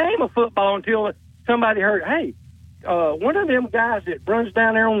was a game of football until somebody heard, hey, one of them guys that runs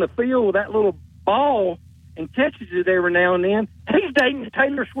down there on the field with that little ball and catches it every now and then, he's dating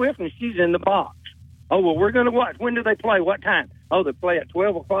Taylor Swift and she's in the box. Oh, well, we're going to watch. When do they play? What time? Oh, they play at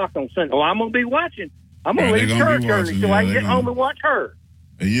 12 o'clock on Sunday. Oh, I'm going to be watching. I'm going to leave church early so I can get home and watch her.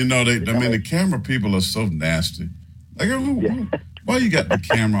 And the camera people are so nasty. Like, why you got the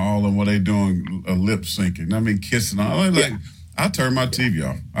camera all in what they doing lip syncing? I mean, kissing all. Like, I turned my TV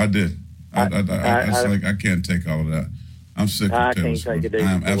off. I did. I can't take all of that. I'm sick of Taylor Swift.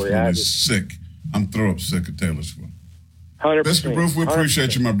 I'm absolutely sick. I'm throw up sick of Taylor Swift. 100%. Mr. Bruce, we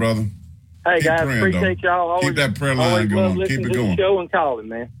appreciate you, my brother. Hey, Keep guys, praying, appreciate y'all. Always, keep that prayer line going. Keep it going. Show and calling,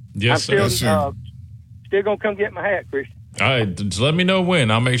 man. Yes, sir. Still going to come get my hat, Christian. All right, just let me know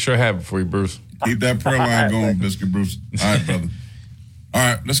when. I'll make sure I have it for you, Bruce. Keep that prayer line going, Biscuit Bruce. All right, brother. All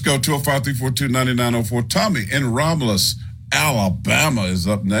right, let's go. 205-342-9904. Tommy in Romulus, Alabama is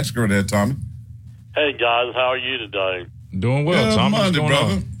up next. Go ahead, Tommy. Hey, guys. How are you today? Doing well, Tommy. Monday,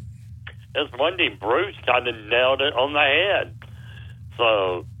 brother. It's Monday. Bruce kind of nailed it on the head.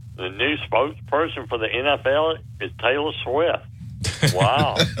 So the new spokesperson for the NFL is Taylor Swift.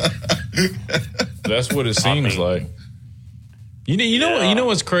 Wow. That's what it seems like. You know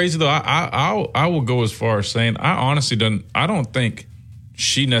what's crazy though? I will go as far as saying I honestly don't think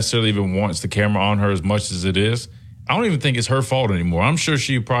she necessarily even wants the camera on her as much as it is. I don't even think it's her fault anymore. I'm sure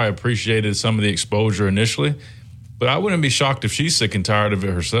she probably appreciated some of the exposure initially, but I wouldn't be shocked if she's sick and tired of it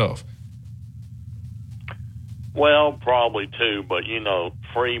herself. Well, probably too, but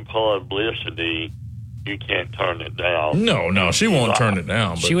free publicity, you can't turn it down. No, she won't turn it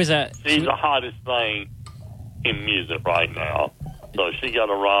down. But she's the hottest thing in music right now. So she got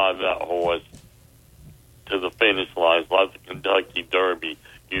to ride that horse to the finish line. It's like the Kentucky Derby.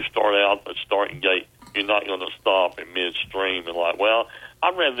 You start out the starting gate, you're not going to stop in midstream and like, well,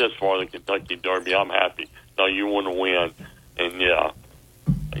 I ran this far the Kentucky Derby, I'm happy. No, you want to win. And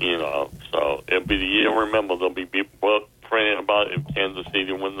so it'll be the year. Remember, there'll be people printing about if Kansas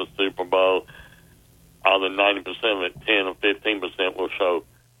City wins the Super Bowl. Out of the 90% of it, 10 or 15% will show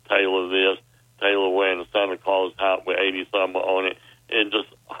Taylor this, Taylor wearing a Santa Claus hat with 80-something on it, and just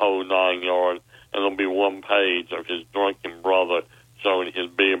whole 9 yards. And there'll be one page of his drunken brother showing his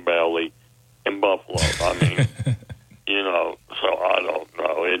beer belly in Buffalo. I mean, so I don't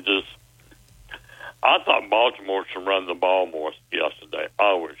know. I thought Baltimore should run the ball more yesterday.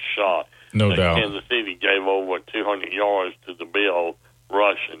 I was shocked. No doubt. Kansas City gave over 200 yards to the Bills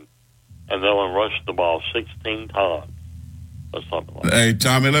rushing, and they only rushed the ball 16 times or something like that. Hey,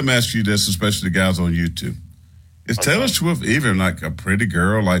 Tommy, let me ask you this, especially the guys on YouTube. Is Taylor Swift even like a pretty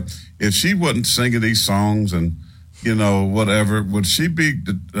girl? Like, if she wasn't singing these songs and, whatever, would she be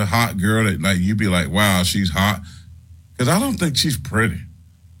the hot girl that, like, you'd be like, wow, she's hot? Because I don't think she's pretty.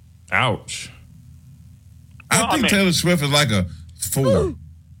 Ouch. I think Taylor Swift is like a 4.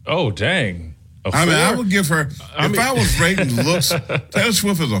 Oh, dang. I would give her, if I was rating looks, Taylor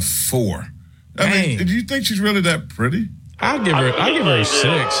Swift is a 4. I mean, do you think she's really that pretty? I'll give her a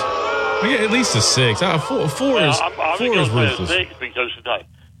 6. At least a 6. 4 is ruthless. 6 because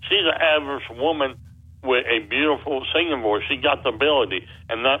she's an average woman with a beautiful singing voice. She got the ability,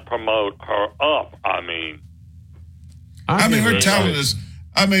 and that promote her up. I mean, her talent is.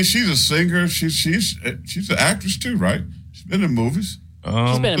 I mean, she's a singer. She's an actress too, right? She's been in movies.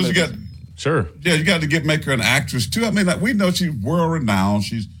 She's been in movies. Sure. Yeah, you got to make her an actress too. I mean, like, we know she's world renowned.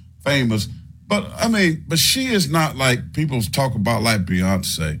 She's famous, but she is not like people talk about like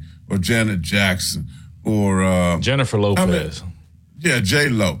Beyonce or Janet Jackson or Jennifer Lopez.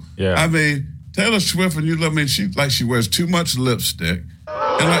 J-Lo. Yeah. I mean, Taylor Swift, and she wears too much lipstick,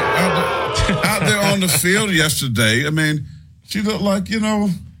 and like out there on the field yesterday. I mean, she looked like kind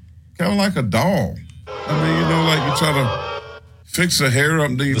of like a doll. I mean, like you try to fix her hair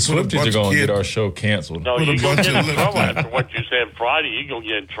up. The Swifties are going to get our show canceled. No, you're going to get in trouble after what you said Friday. You're going to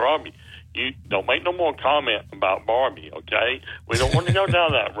get in trouble. You don't make no more comment about Barbie, okay? We don't want to go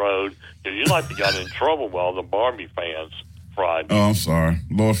down that road because you like to get in trouble with all the Barbie fans Friday. Oh, I'm sorry.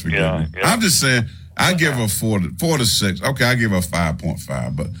 Lord forgive me. Yeah. I'm just saying, I give her 4 to 6. Okay, I give her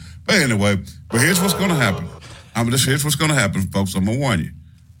 5.5. But anyway, here's what's going to happen. Here's what's going to happen, folks. I'm going to warn you.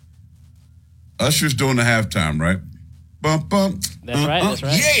 Usher's doing the halftime, right? Bum, bum. That's right. That's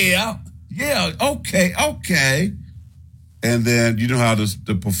right. Yeah. Okay. And then you know how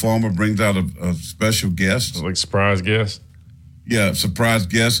the performer brings out a special guest, like surprise guest. Yeah, surprise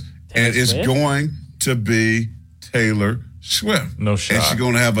guest, and it's going to be Taylor Swift. No shot. And she's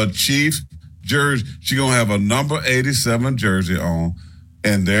going to have a Chiefs jersey. She's going to have a number 87 jersey on,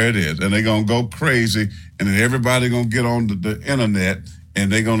 and there it is. And they're going to go crazy, and then everybody going to get on the internet,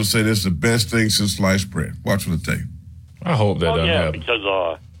 and they're going to say this is the best thing since sliced bread. Watch what I tell you. I hope that doesn't happen.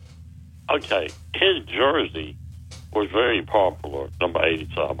 Because his jersey was very popular, number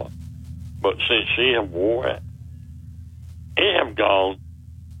 87. But since she have wore it have gone,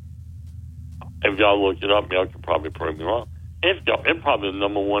 if y'all look it up, y'all can probably prove me wrong. It's probably the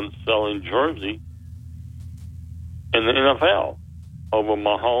number one selling jersey in the NFL over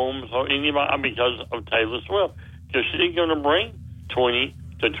Mahomes or anybody because of Taylor Swift. Because she's going to bring 20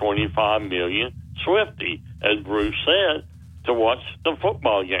 to 25 million Swiftie, as Bruce said, to watch the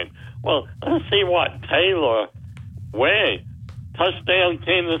football game. Well, let's see what Taylor wearing. Touchdown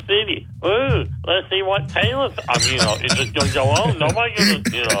Kansas City. Ooh, let's see what Taylor... it's just going to go on. Nobody going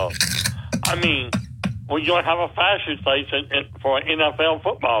to, we're going to have a fashion station for an NFL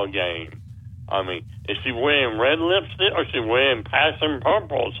football game. Is she wearing red lipstick or is she wearing passion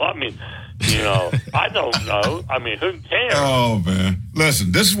purple or something? I don't know. Who cares? Oh, man.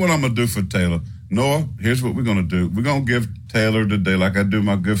 Listen, this is what I'm going to do for Taylor. Noah, here's what we're going to do. We're going to give Taylor today, like I do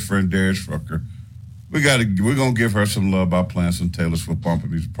my good friend Darius Rucker. We're going to give her some love by playing some Taylor Swift bumper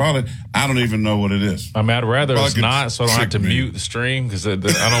music. Probably, I don't even know what it is. I'd rather it's not, so I don't have to mute the stream because I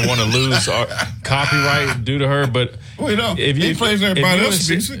don't want to lose copyright due to her. But if he plays everybody else's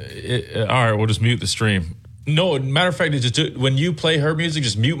music. All right, we'll just mute the stream. No, matter of fact, when you play her music,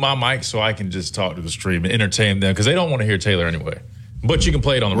 just mute my mic so I can just talk to the stream and entertain them because they don't want to hear Taylor anyway. But you can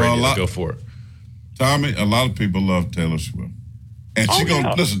play it on the radio. Go for it. Tommy, a lot of people love Taylor Swift. And she's going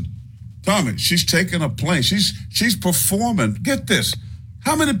to, listen, Tommy, she's taking a plane. She's performing. Get this.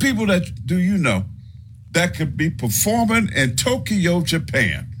 How many people do you know that could be performing in Tokyo,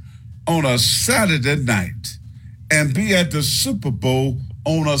 Japan on a Saturday night and be at the Super Bowl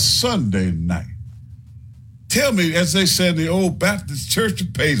on a Sunday night? Tell me, as they said in the old Baptist Church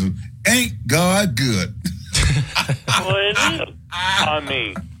of Payson, ain't God good? Well, it is. I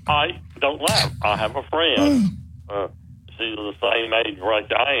don't laugh. I have a friend. She's the same age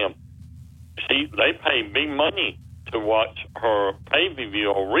like I am. They pay big money to watch her pay-per-view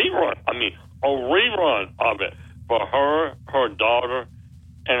or rerun. A rerun of it for her daughter,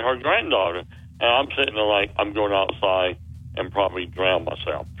 and her granddaughter. And I'm sitting there like I'm going outside and probably drown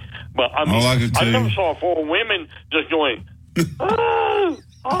myself. But I never saw four women just going,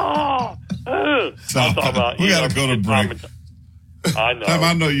 Stop. We got to go to break. I know. Tom,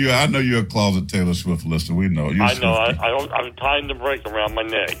 I know you're a closet Taylor Swift listener. We know. I know. I'm tying the break around my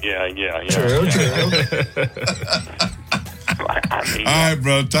neck. Yeah. True. All right,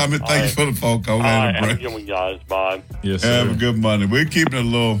 brother. Tommy, thank you for the phone call. All right, have a good one, guys. Bye. Yes, sir. Have a good Monday. We're keeping it a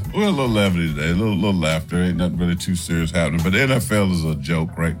little levity today, a little laughter. Ain't nothing really too serious happening. But the NFL is a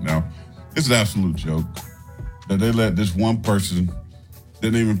joke right now. It's an absolute joke that they let this one person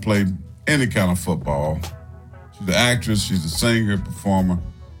didn't even play any kind of football. She's the actress. She's the singer, performer.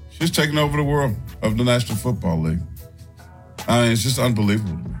 She's taking over the world of the National Football League. It's just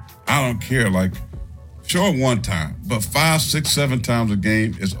unbelievable to me. I don't care. Sure, one time, but 5, 6, 7 times a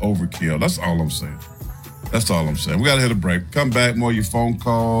game is overkill. That's all I'm saying. We got to hit a break. Come back, more of your phone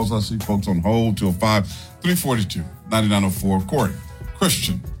calls. I see folks on hold, 205-342-9904. Corey,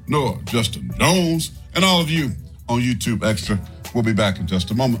 Christian, Noah, Justin, Jones, and all of you on YouTube Extra. We'll be back in just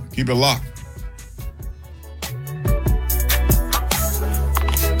a moment. Keep it locked.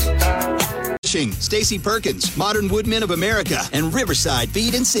 Stacy Perkins, Modern Woodmen of America, and Riverside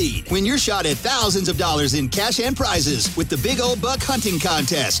Feed and Seed. Win your shot at thousands of dollars in cash and prizes with the Big Old Buck Hunting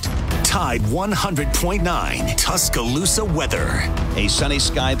Contest. Tide 100.9 Tuscaloosa weather. A sunny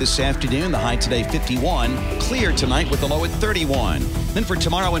sky this afternoon, the high today 51. Clear tonight with the low at 31. Then for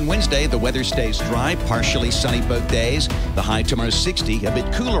tomorrow and Wednesday, the weather stays dry, partially sunny both days. The high tomorrow 60, a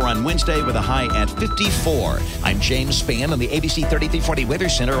bit cooler on Wednesday with a high at 54. I'm James Spann on the ABC 3340 Weather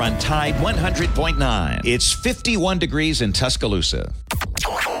Center on Tide 100.9. It's 51 degrees in Tuscaloosa.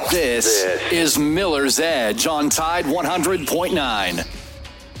 This is Miller's Edge on Tide 100.9.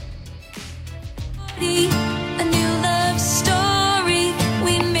 A new love story.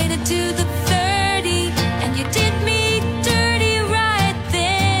 We made it to the 30, and you did me dirty right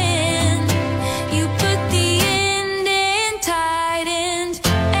then. You put the end in tight end,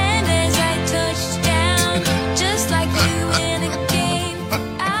 and as I touched down, just like you in a game,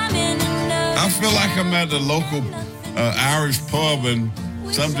 I'm in another. feel like I'm at the local Irish pub and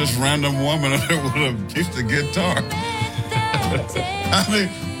some just random woman with a piece of guitar. I mean,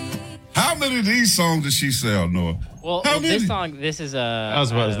 how many of these songs did she sell, Noah? Well, this song, this is a. I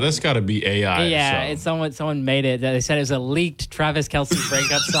was about to say, that's got to be AI. Yeah, it's someone made it. They said it was a leaked Travis Kelce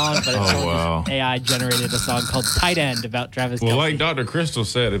breakup song, but it's AI generated a song called "Tight End" about Travis Kelce. Well, like Dr. Crystal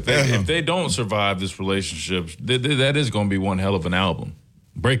said, if they don't survive this relationship, that is going to be one hell of an album,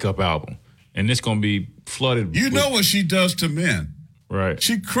 breakup album, and it's going to be flooded. You know what she does to men, right?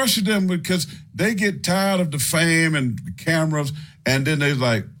 She crushes them because they get tired of the fame and the cameras, and then they're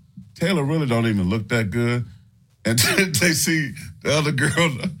like, Taylor really don't even look that good. And they see the other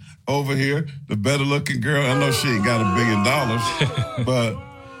girl over here, the better-looking girl. I know she ain't got $1 billion, but,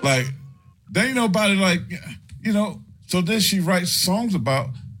 like, there ain't nobody like, you know. So then she writes songs about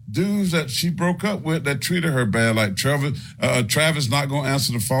dudes that she broke up with that treated her bad, like Travis not going to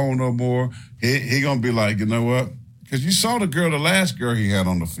answer the phone no more. He going to be like, you know what? Because you saw the last girl he had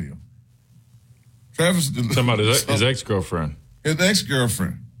on the field. Travis. Talking about his ex-girlfriend. His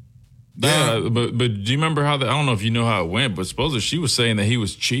ex-girlfriend. Yeah, but do you remember how I don't know if you know how it went, but supposedly she was saying that he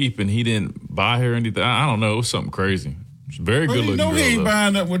was cheap and he didn't buy her anything. I don't know. It was something crazy. She's very good looking girl. He ain't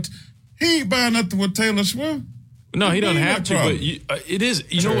buying nothing with Taylor Swift. No, he doesn't have to, but it is,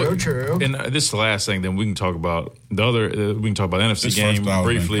 you know what? True. And this is the last thing, then we can talk about the other, we can talk about the NFC game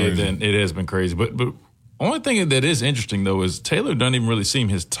briefly, and then it has been crazy. But only thing that is interesting, though, is Taylor doesn't even really seem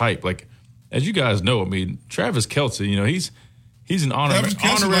his type. Like, as you guys know, I mean, Travis Kelce, you know, he's an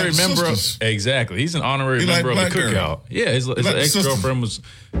honorary member of exactly. He's an honorary member of the cookout. Yeah, his ex-girlfriend was.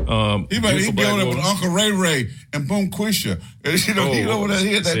 He be on there with Uncle Ray Ray and Boom Quisha. You know what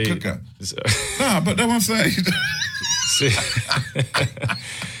he had that cookout. Nah, but that's what I'm saying.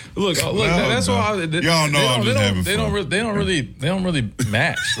 Look. That's why y'all know I'm just having fun. They don't really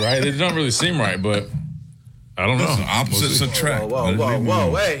match, right? They don't really seem right, but. I don't know. Opposites attract.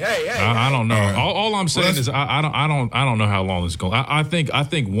 Whoa! Hey! I don't know. All I'm saying is I don't know how long this is going. I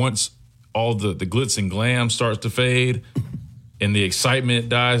think once all the glitz and glam starts to fade and the excitement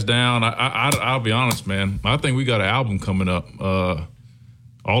dies down, I'll be honest, man. I think we got an album coming up,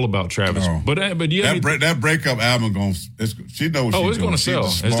 all about Travis. No. But that breakup album she knows it's going to sell.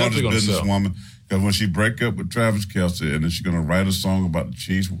 She's the smartest businesswoman because when she break up with Travis Kelce and then she's going to write a song about the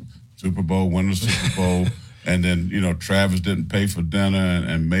Chiefs Super Bowl, winning the Super Bowl. And then, you know, Travis didn't pay for dinner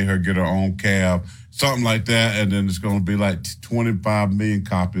and made her get her own cab, something like that. And then it's going to be like 25 million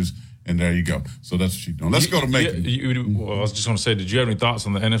copies. And there you go. So that's what she's doing. Let's go to Macon. I was just going to say, did you have any thoughts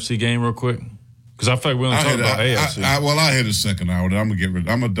on the NFC game real quick? Because I feel like we only talked about AFC. I hit the second hour. Then I'm going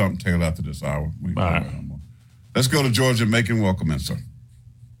to dump Taylor after this hour. All right. Let's go to Georgia and Macon. Welcome in, sir.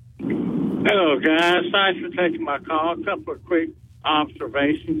 Hello, guys. Thanks for taking my call. A couple of quick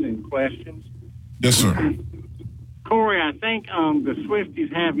observations and questions. Yes, sir. Corey, I think the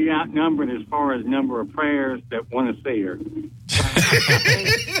Swifties have you outnumbered as far as number of prayers that want to see her.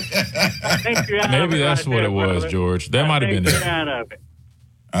 I think you're out Maybe that's what it was, brother. George. That might have been it. Out of it.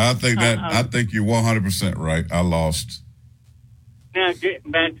 I think you're 100% right. I lost. Now,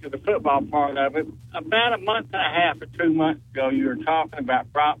 getting back to the football part of it, about a month and a half or 2 months ago, you were talking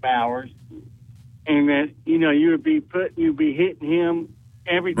about Brock Bowers, and that you'd be hitting him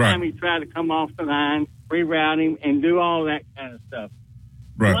every time he tried to come off the line, reroute him, and do all that kind of stuff.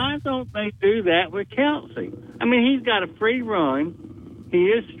 Right. Why don't they do that with Kelce? I mean, he's got a free run. He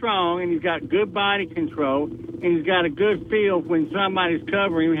is strong, and he's got good body control, and he's got a good feel when somebody's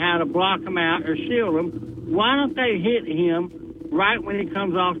covering him, how to block him out or shield him. Why don't they hit him right when he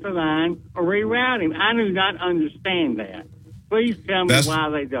comes off the line or reroute him? I do not understand that. Please tell me why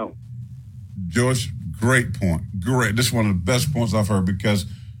they don't. George, great point. Great. This is one of the best points I've heard because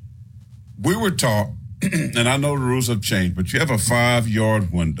we were taught, and I know the rules have changed, but you have a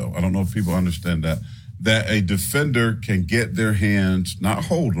 5-yard window. I don't know if people understand that a defender can get their hands, not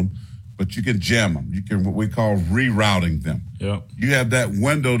hold them, but you can jam them. You can what we call rerouting them. Yeah. You have that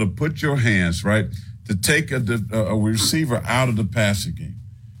window to put your hands, right, to take a receiver out of the passing game.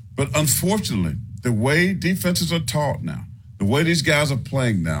 But unfortunately, the way defenses are taught now, the way these guys are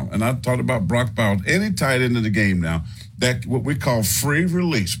playing now, and I talked about Brock Bowers, any tight end in the game now, that what we call free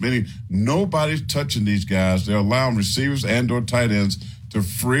release, meaning nobody's touching these guys. They're allowing receivers and or tight ends to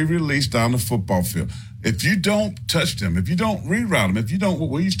free release down the football field. If you don't touch them, if you don't reroute them, if you don't, what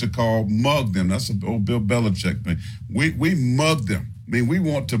we used to call mug them, that's an old Bill Belichick thing. We mug them. I mean, we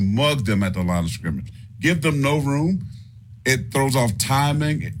want to mug them at the line of scrimmage. Give them no room. It throws off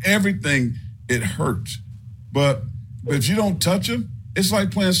timing. Everything, it hurts. But if you don't touch them, it's like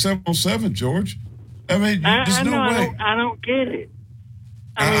playing 7-on-7, George. I mean, there's no way. I don't get it.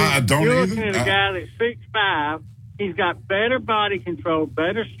 I don't you're either. looking at a guy that's 6'5". He's got better body control,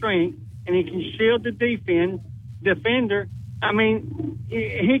 better strength, and he can shield the defender. I mean,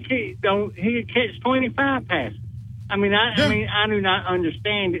 he can catch 25 passes. I mean, I do not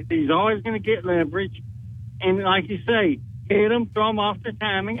understand it. He's always going to get leverage, and like you say, hit them, throw them off their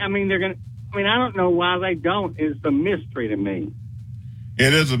timing. I mean, they're going to. I mean, I don't know why they don't. It's a mystery to me.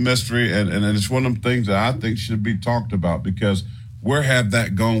 It is a mystery, and it's one of them things that I think should be talked about, because where have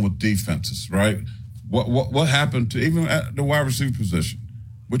that gone with defenses, right? What happened to even at the wide receiver position,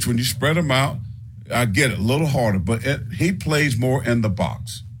 which when you spread them out, I get it, a little harder, but he plays more in the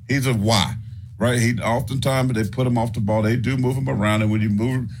box. He's a Y, right? Oftentimes they put him off the ball. They do move him around, and when you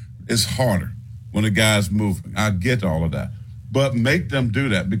move him, it's harder when the guy's moving. I get all of that. But make them do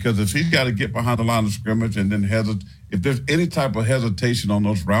that, because if he's got to get behind the line of scrimmage and then if there's any type of hesitation on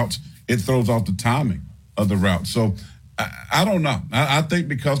those routes, it throws off the timing of the route. So I don't know. I think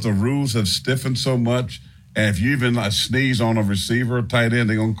because the rules have stiffened so much, and if you even sneeze on a receiver or tight end,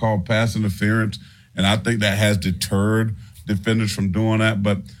 they're going to call pass interference, and I think that has deterred defenders from doing that.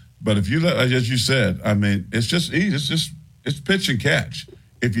 But if you let, as you said, I mean, it's just easy. It's pitch and catch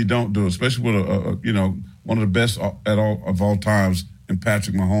if you don't do it, especially with one of the best of all times in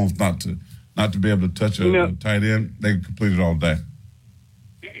Patrick Mahomes, not to be able to touch a tight end. They complete it all day.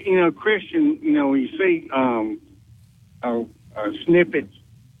 Christian, we see snippets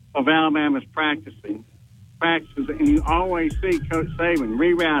of Alabama's practices, and you always see Coach Saban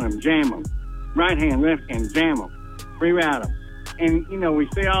reroute them, jam them, right hand, left hand, jam them, reroute them. And, we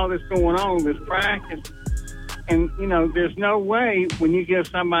see all this going on, this practice, and, there's no way when you give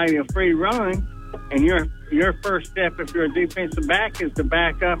somebody a free run and your first step, if you're a defensive back, is to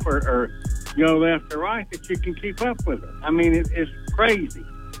back up or go left or right, that you can keep up with it. I mean, it's crazy.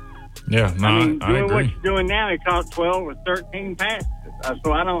 Yeah, no, I doing agree. what you're doing now, it caught 12 or 13 passes.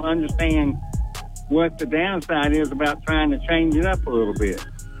 So I don't understand what the downside is about trying to change it up a little bit.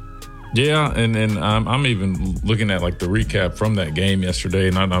 Yeah, and I'm even looking at like the recap from that game yesterday,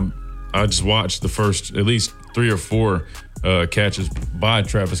 and I just watched the first at least 3 or 4 catches by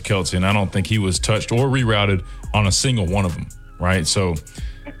Travis Kelce, and I don't think he was touched or rerouted on a single one of them. Right, so.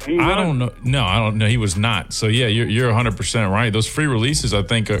 I don't know. No, I don't know. He was not. So, yeah, you're 100% right. Those free releases, I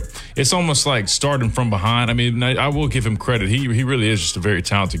think, it's almost like starting from behind. I mean, I will give him credit. He really is just a very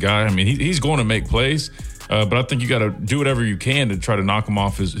talented guy. I mean, he's going to make plays, but I think you got to do whatever you can to try to knock him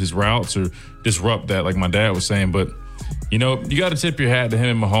off his routes or disrupt that, like my dad was saying. But, you got to tip your hat to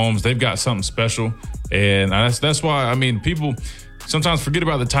him and Mahomes. They've got something special, and that's why, I mean, people sometimes forget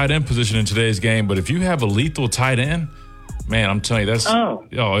about the tight end position in today's game, but if you have a lethal tight end, man, I'm telling you,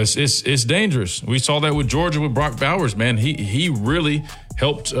 it's dangerous. We saw that with Georgia with Brock Bowers, man. He really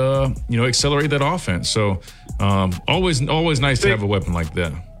helped accelerate that offense. So always nice to have a weapon like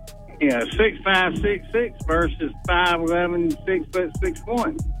that. Yeah, 6'5", 6'6" versus 5'11",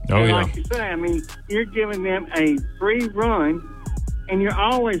 6'6'1". Oh, yeah. Like you say, I mean, you're giving them a free run, and you're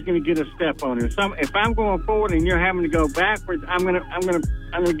always going to get a step on it. If I'm going forward and you're having to go backwards, I'm gonna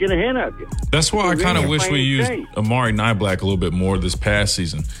get ahead of you. That's why I kind of wish we used Amari Niblack a little bit more this past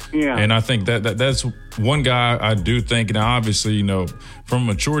season. Yeah, and I think that's one guy I do think. Now, obviously, from a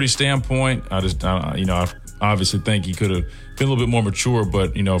maturity standpoint, I obviously think he could have been a little bit more mature.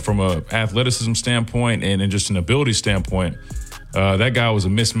 But from a athleticism standpoint and just an ability standpoint, that guy was a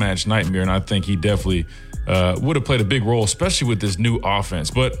mismatched nightmare, and I think he definitely would have played a big role, especially with this new offense.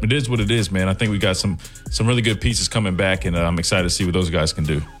 But it is what it is, man. I think we got some really good pieces coming back, and I'm excited to see what those guys can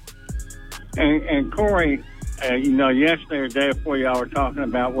do. And Corey, yesterday or the day before, y'all were talking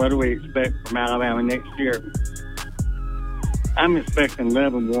about what do we expect from Alabama next year. I'm expecting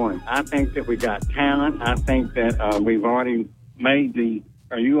 11-1. I think that we got talent. I think that we've already made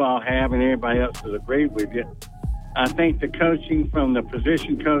you all have, and everybody else has agreed with you. I think the coaching from the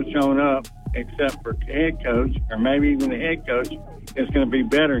position coach on up, except for head coach, or maybe even the head coach, is going to be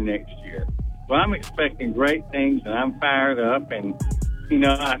better next year. Well, I'm expecting great things, and I'm fired up. And,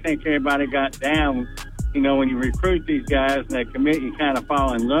 I think everybody got down. When you recruit these guys and they commit, you kind of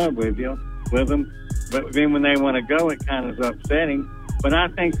fall in love with them. But then when they want to go, it kind of is upsetting. But I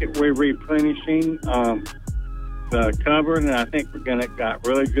think that we're replenishing the cupboard, and I think got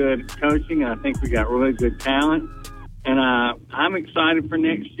really good coaching, and I think we got really good talent. And I'm excited for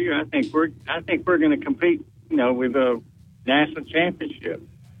next year. I think we're going to compete, with a national championship.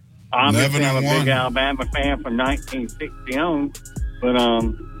 Obviously, I'm a big Alabama fan from 1960 on, but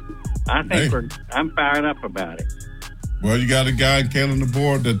I think I'm fired up about it. Well, you got a guy in Kalen the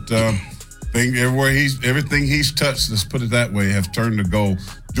board that everything he's touched, let's put it that way, have turned to gold.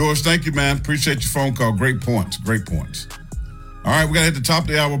 George, thank you, man. Appreciate your phone call. Great points. All right, we got to hit the top of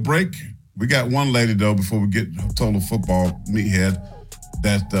the hour break. We got one lady, though, before we get total football meathead,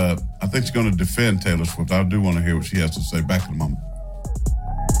 that I think she's going to defend Taylor Swift. I do want to hear what she has to say. Back in a moment.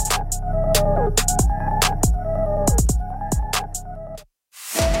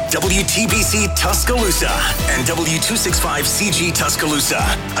 WTBC Tuscaloosa and W265CG Tuscaloosa,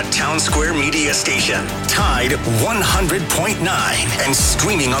 a Town Square media station. Tide 100.9 and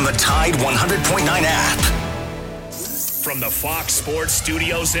streaming on the Tide 100.9 app. From the Fox Sports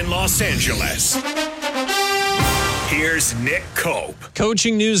Studios in Los Angeles, here's Nick Cope.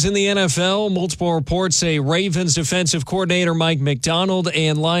 Coaching news in the NFL. Multiple reports say Ravens defensive coordinator Mike Macdonald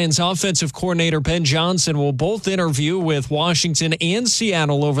and Lions offensive coordinator Ben Johnson will both interview with Washington and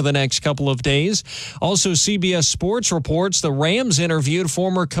Seattle over the next couple of days. Also, CBS Sports reports the Rams interviewed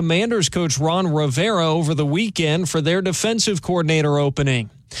former Commanders coach Ron Rivera over the weekend for their defensive coordinator opening.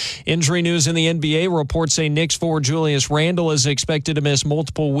 Injury news in the NBA. Reports say Knicks forward Julius Randle is expected to miss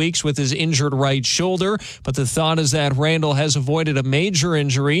multiple weeks with his injured right shoulder, but the thought is that Randle has avoided a major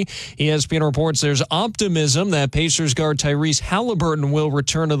injury. ESPN reports there's optimism that Pacers guard Tyrese Halliburton will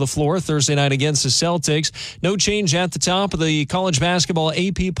return to the floor Thursday night against the Celtics. No change at the top of the college basketball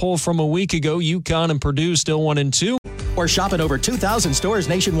AP poll from a week ago. UConn and Purdue still 1-2. Or shop at over 2,000 stores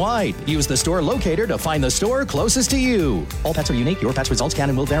nationwide. Use the store locator to find the store closest to you. All pets are unique. Your pet's results can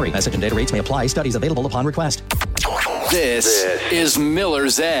and will vary. Message and data rates may apply. Studies available upon request. This is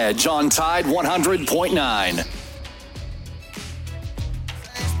Miller's Edge on Tide 100.9.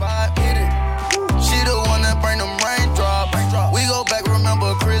 She the one that bring them raindrops. We go back,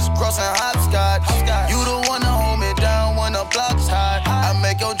 remember crisscrossing hopscotch. You the one that hold me down when the block's hot. I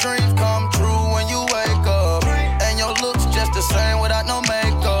make your dreams come true when you wake up. And your looks just the same without no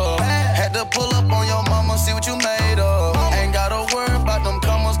makeup. Had to pull up on your mama, see what you made of. Ain't gotta worry about them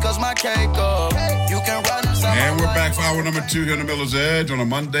comers, cause my cake up. You can ride inside. And we're back for hour number 2 here on the Miller's Edge on a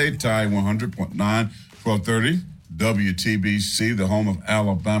Monday, Tide 100.9, 1230. WTBC, the home of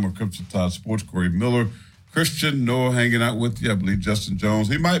Alabama Crimson Tide Sports. Corey Miller, Christian Noah hanging out with you. I believe Justin Jones.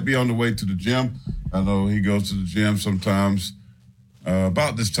 He might be on the way to the gym. I know he goes to the gym sometimes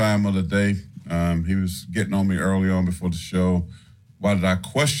about this time of the day. He was getting on me early on before the show. Why did I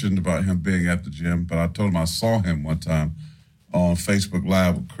question about him being at the gym? But I told him I saw him one time on Facebook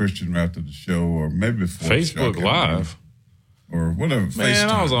Live with Christian right after the show, or maybe before Facebook the show. Live? Or whatever. Man, FaceTime.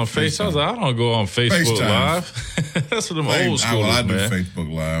 I was on FaceTime. I don't go on Facebook Live. That's what them old schoolers, I do man.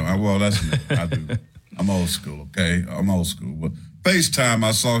 Facebook Live. That's me. I do. I'm old school, okay? I'm old school. But FaceTime,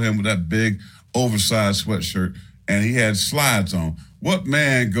 I saw him with that big, oversized sweatshirt, and he had slides on. What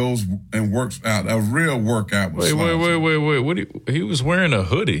man goes and works out, a real workout with slides on? Wait. He was wearing a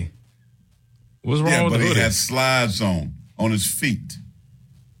hoodie. What's wrong with the hoodie? He had slides on his feet.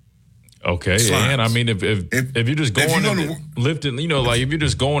 Okay, slides. And I mean, if you're just going and lifting, like if you're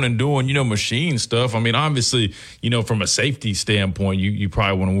just going and doing, machine stuff, I mean, obviously, from a safety standpoint, you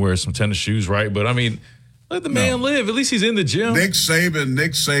probably want to wear some tennis shoes, right? But I mean, let the man live. At least he's in the gym. Nick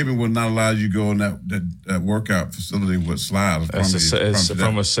Saban would not allow you to go in that workout facility with slides.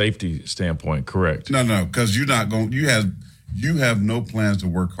 From a safety standpoint, correct? No, because you're not going. You have no plans to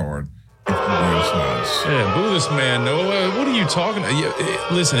work hard. Yeah, boo this man. No, what are you talking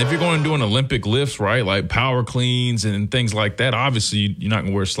about? Listen, if you're going to do an Olympic lifts, right, like power cleans and things like that, obviously you're not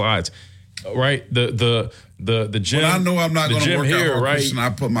going to wear slides, right? The gym. Well, I know I'm not going to work here, out, right? I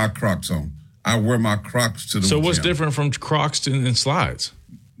put my Crocs on. I wear my Crocs to the So gym. what's different from Crocs and slides?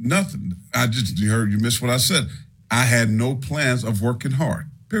 Nothing. You missed what I said. I had no plans of working hard.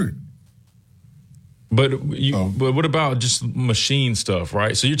 Period. But what about just machine stuff,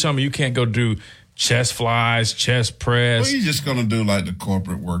 right? So you're telling me you can't go do chest flies, chest press? Well, you're just going to do like the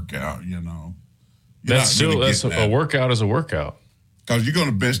corporate workout, That's a workout is a workout. Because you're going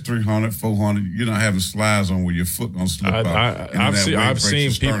to bench 300, 400. You're not having slides on where your foot going to slip out. I've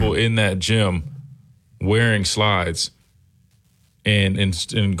seen people in that gym wearing slides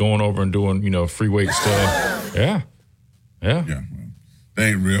and going over and doing, free weight stuff. Yeah.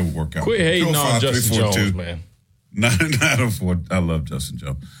 They ain't real workout. Quit hating on Justin Jones, man. 904. I love Justin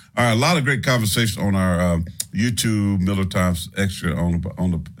Jones. All right, a lot of great conversation on our YouTube Miller Times Extra on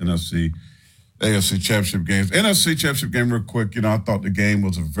the NFC, AFC Championship games. NFC Championship game, real quick. I thought the game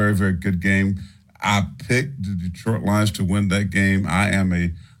was a very, very good game. I picked the Detroit Lions to win that game. I am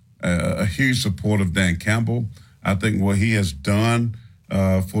a huge supporter of Dan Campbell. I think what he has done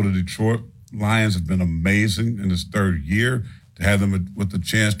for the Detroit Lions has been amazing in his third year. To have them with the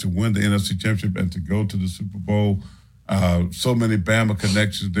chance to win the NFC Championship and to go to the Super Bowl. So many Bama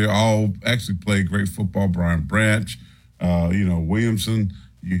connections. They all actually played great football. Brian Branch, Williamson.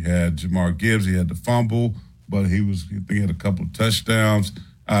 You had Jamar Gibbs. He had the fumble. but he had a couple of touchdowns.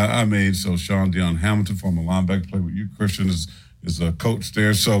 So Sean Deion Hamilton, former linebacker, played with you. Christian is a coach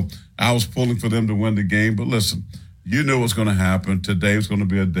there. So I was pulling for them to win the game. But listen, you knew what's going to happen. Today was going to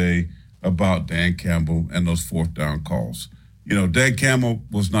be a day about Dan Campbell and those fourth down calls. Dan Campbell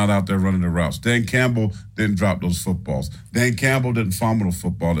was not out there running the routes. Dan Campbell didn't drop those footballs. Dan Campbell didn't fumble the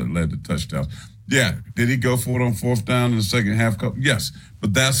football that led to touchdowns. Yeah, did he go for it on fourth down in the second half? Yes,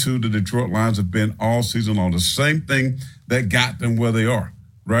 but that's who the Detroit Lions have been all season long. The same thing that got them where they are,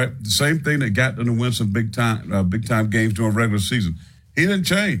 right? The same thing that got them to win some big time games during regular season. He didn't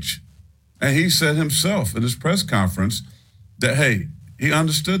change. And he said himself in his press conference that, hey, he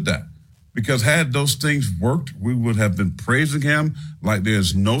understood that. Because had those things worked, we would have been praising him like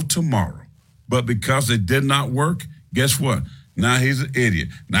there's no tomorrow. But because they did not work, guess what? Now he's an idiot.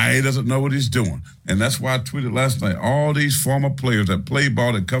 Now he doesn't know what he's doing. And that's why I tweeted last night, all these former players that play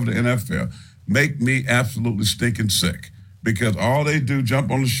ball that cover the NFL make me absolutely stinking sick. Because all they do,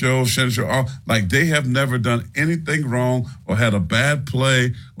 jump on the show, share the show, like they have never done anything wrong or had a bad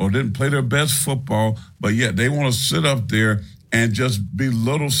play or didn't play their best football, but yet they want to sit up there and just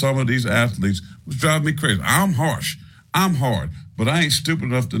belittle some of these athletes, which drives me crazy. I'm harsh. I'm hard. But I ain't stupid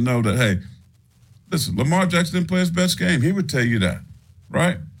enough to know that, hey, listen, Lamar Jackson didn't play his best game. He would tell you that,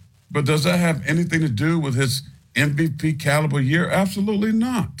 right? But does that have anything to do with his MVP caliber year? Absolutely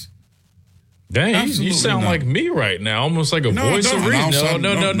not. Dang, you sound like me right now, almost like a voice of reason.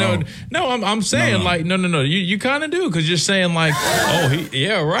 No, I'm saying no. You kind of do because you're saying like,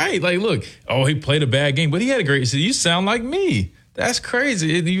 right. Like, look, he played a bad game, but he had a great season. You sound like me. That's crazy.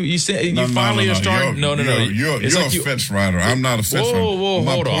 You said you finally are starting. No. You're a fence rider. I'm not a fence rider. Whoa,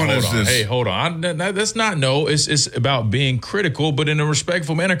 hold on. Hey, hold on. That's not no. It's about being critical, but in a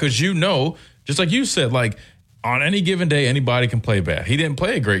respectful manner, because just like you said, like. On any given day, anybody can play bad. He didn't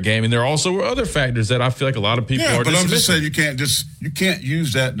play a great game, and there also were other factors that I feel like a lot of people are dismissing. But I'm just saying you can't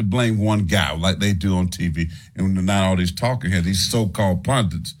use that to blame one guy like they do on TV and not all these talking heads, these so-called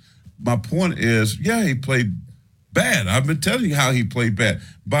pundits. My point is, he played bad. I've been telling you how he played bad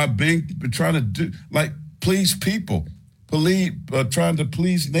by trying to do please people, trying to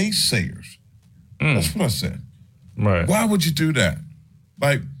please naysayers. That's what I said. Right? Why would you do that?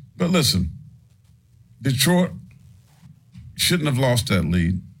 But listen. Detroit shouldn't have lost that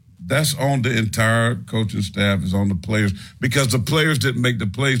lead. That's on the entire coaching staff, is on the players, because the players didn't make the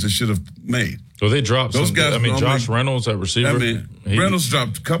plays they should have made. So they dropped those guys. Josh Reynolds at receiver. Reynolds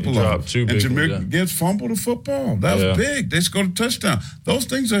dropped a couple of them. And Jameer Gibbs fumbled the football. That was big. They scored a touchdown. Those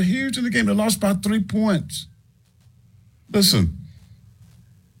things are huge in the game. They lost by 3 points. Listen,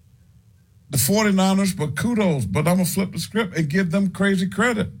 the 49ers, but kudos. But I'm going to flip the script and give them crazy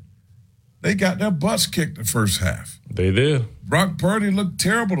credit. They got their butts kicked the first half. They did. Brock Purdy looked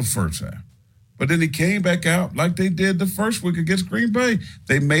terrible the first half. But then he came back out like they did the first week against Green Bay.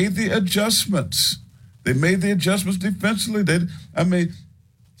 They made the adjustments. Defensively. San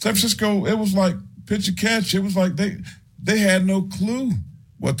Francisco, it was like pitch and catch. It was like they had no clue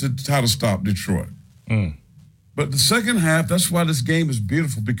how to stop Detroit. But the second half, that's why this game is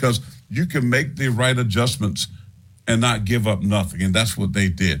beautiful, because you can make the right adjustments and not give up nothing. And that's what they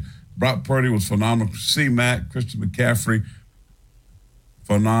did. Brock Purdy was phenomenal. C-Mac, Christian McCaffrey,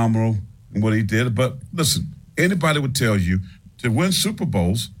 phenomenal in what he did. But listen, anybody would tell you to win Super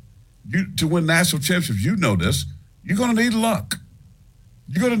Bowls, to win national championships, you know this, you're going to need luck.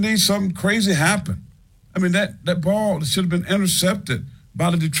 You're going to need something crazy happen. I mean, that ball that should have been intercepted by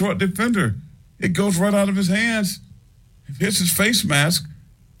the Detroit defender, it goes right out of his hands, hits his face mask,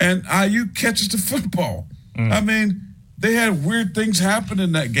 and IU catches the football. I mean, they had weird things happen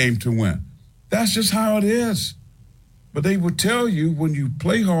in that game to win. That's just how it is. But they would tell you when you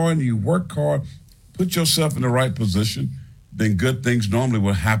play hard and you work hard, put yourself in the right position, then good things normally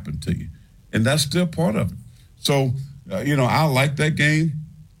will happen to you. And that's still part of it. So, I like that game.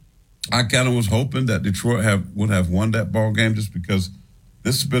 I kind of was hoping that Detroit would have won that ball game, just because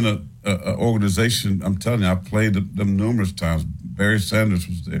this has been an organization, I'm telling you, I played them numerous times. Barry Sanders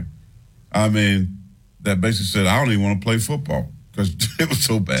was there. I mean, that basically said, I don't even want to play football because it was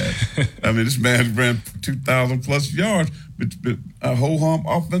so bad. I mean, this man ran 2,000 plus yards, but a whole hum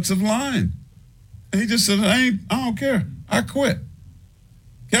offensive line. And he just said, I don't care. I quit.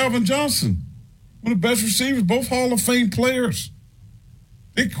 Calvin Johnson, one of the best receivers, both Hall of Fame players.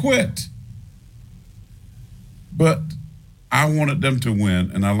 They quit. But I wanted them to win,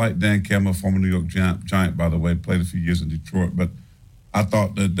 and I like Dan Campbell, former New York Giant, by the way, played a few years in Detroit, but I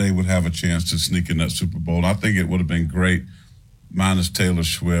thought that they would have a chance to sneak in that Super Bowl. I think it would have been great, minus Taylor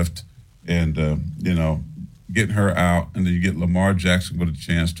Swift, and, getting her out, and then you get Lamar Jackson with a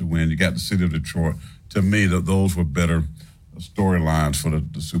chance to win. You got the city of Detroit to me, that those were better storylines for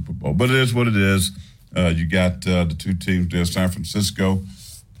the Super Bowl. But it is what it is. You got the two teams there, San Francisco,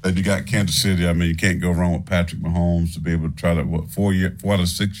 and you got Kansas City. I mean, you can't go wrong with Patrick Mahomes to be able to try to, 4 out of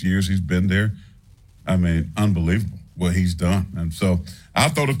 6 years he's been there. I mean, unbelievable what he's done. And so I'll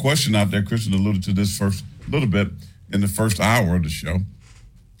throw the question out there. Christian alluded to this first little bit in the first hour of the show.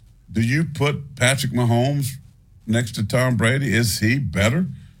 Do you put Patrick Mahomes next to Tom Brady? Is he better?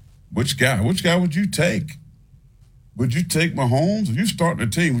 Which guy would you take? Would you take Mahomes? If you starting a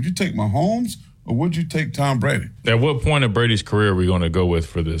team, would you take Mahomes or would you take Tom Brady? At what point of Brady's career are we going to go with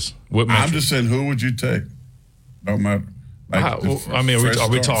for this? I'm just saying, who would you take? Don't matter. Are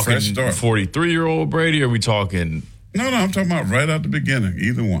we talking 43-year-old Brady or are we talking? No, I'm talking about right out the beginning.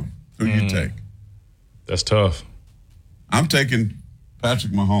 Either one. Who you take? That's tough. I'm taking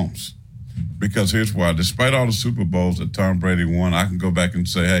Patrick Mahomes because here's why. Despite all the Super Bowls that Tom Brady won, I can go back and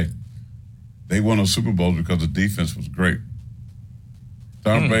say, hey, they won those Super Bowls because the defense was great.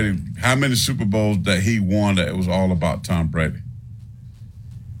 Tom Brady, how many Super Bowls that he won that it was all about Tom Brady?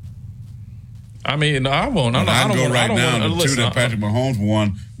 I mean, I won't. I don't go right now. The listen, two that Patrick Mahomes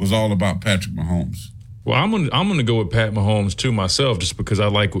won was all about Patrick Mahomes. Well, I'm gonna go with Pat Mahomes too myself, just because I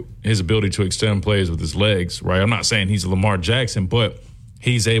like his ability to extend plays with his legs. Right. I'm not saying he's a Lamar Jackson, but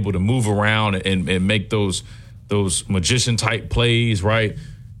he's able to move around and make those magician type plays. Right.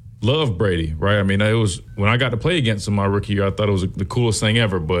 Love Brady. Right. I mean, it was when I got to play against him my rookie year, I thought it was the coolest thing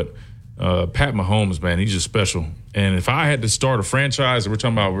ever. But Pat Mahomes, man, he's just special. And if I had to start a franchise, we're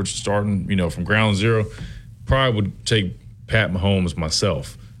starting, from ground zero, probably would take Pat Mahomes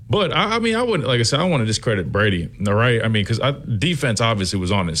myself. But, I mean, I wouldn't, like I said, I want to discredit Brady, all right? I mean, because defense obviously was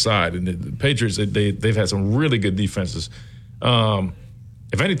on his side. And the Patriots, they've had some really good defenses.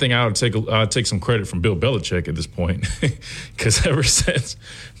 If anything, I'd take some credit from Bill Belichick at this point. Because ever since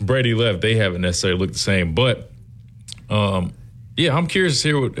Brady left, they haven't necessarily looked the same. But, yeah, I'm curious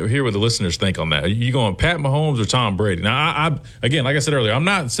to hear what the listeners think on that. Are you going Pat Mahomes or Tom Brady? Now, I again, like I said earlier, I'm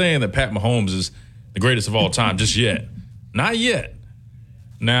not saying that Pat Mahomes is the greatest of all time just yet. Not yet.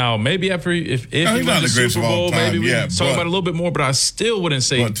 Now, maybe after if he wins the Super Bowl, maybe we can talk about it a little bit more, but I still wouldn't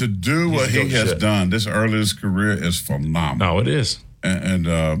say. But to do what he has done this early in his career is phenomenal. No, it is. And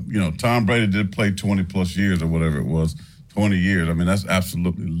Tom Brady did play 20-plus years or whatever it was, 20 years. I mean, that's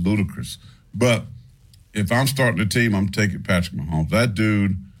absolutely ludicrous. But if I'm starting a team, I'm taking Patrick Mahomes. That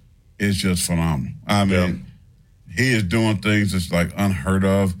dude is just phenomenal. I mean, he is doing things that's like unheard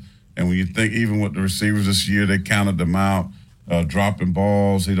of. And when you think even with the receivers this year, they counted them out. Dropping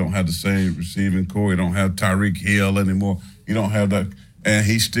balls. He don't have the same receiving core. He don't have Tyreek Hill anymore. He don't have that. And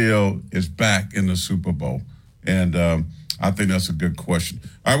he still is back in the Super Bowl. And I think that's a good question.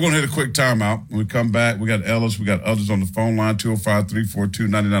 All right, we're going to hit a quick timeout. When we come back, we got Ellis. We got others on the phone line,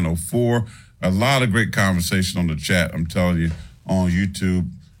 205-342-9904. A lot of great conversation on the chat, I'm telling you, on YouTube.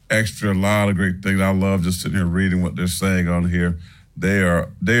 A lot of great things. I love just sitting here reading what they're saying on here. They are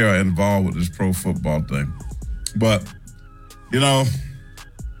involved with this pro football thing. But I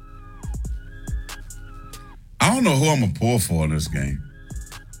don't know who I'm going to pull for in this game.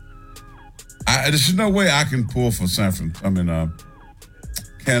 There's no way I can pull for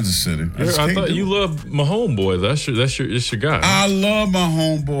Kansas City. I thought you loved my homeboy. That's your guy. I love my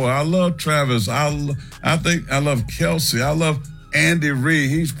homeboy. I love Travis. I think I love Kelsey. I love Andy Reid.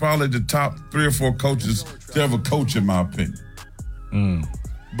 He's probably the top 3 or 4 coaches to ever coach, in my opinion.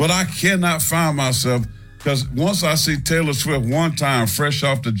 But I cannot find myself. Because once I see Taylor Swift one time fresh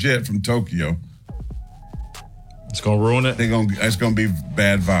off the jet from Tokyo, it's going to ruin it. It's going to be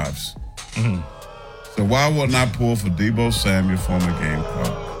bad vibes. So why wouldn't I pull for Deebo Samuel, former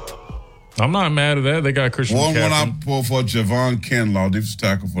Gamecock? I'm not mad at that. They got Christian McCaffrey. One I pull for Javon Kinlaw, defensive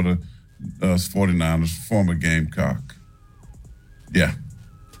tackle for the 49ers, former Gamecock. Yeah.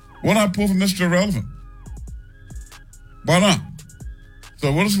 Why not pull for Mr. Irrelevant? Why not?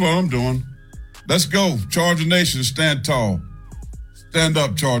 So what is what I'm doing? Let's go, Charger Nation, stand tall. Stand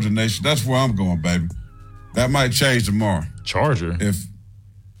up, Charger Nation. That's where I'm going, baby. That might change tomorrow. Charger?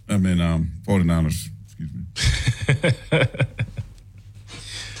 49ers, excuse me.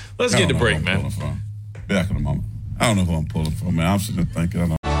 Let's get the break, man. Back in a moment. I don't know who I'm pulling for, man. I'm sitting there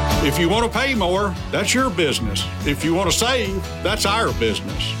thinking, If you want to pay more, that's your business. If you want to save, that's our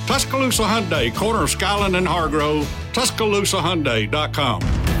business. Tuscaloosa Hyundai, corner of Skyland and Hargrove, TuscaloosaHyundai.com.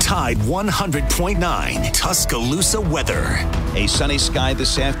 Tide 100.9 Tuscaloosa weather. A sunny sky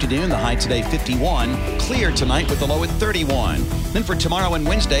this afternoon, the high today 51. Clear tonight with the low at 31. Then for tomorrow and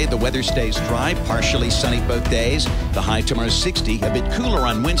Wednesday, the weather stays dry, partially sunny both days. The high tomorrow 60, a bit cooler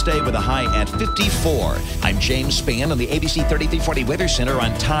on Wednesday with a high at 54. I'm James Spann on the ABC 3340 Weather Center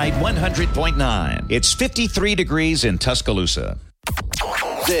on Tide 100.9. It's 53 degrees in Tuscaloosa.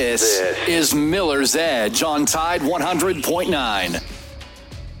 This is Miller's Edge on Tide 100.9.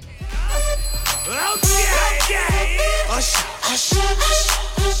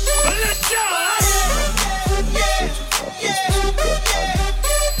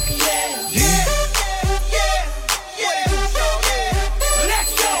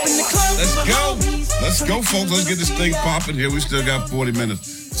 Let's go, folks. Let's get this thing popping here. We still got 40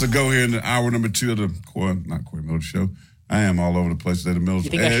 minutes to go here in the hour number 2 of the Corey Miller Show. I am all over the place at the Miller's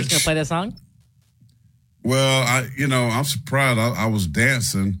Edge. You think that's just going to play that song? Well, I'm surprised. I was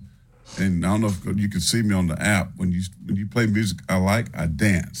dancing, and I don't know if you can see me on the app. When you play music I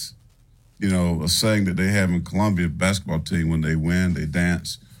dance. A saying that they have in Columbia basketball team, when they win, they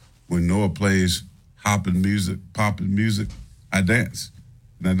dance. When Noah plays popping music, I dance.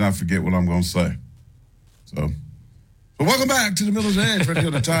 And I not forget what I'm going to say. So welcome back to the Miller's Edge, right here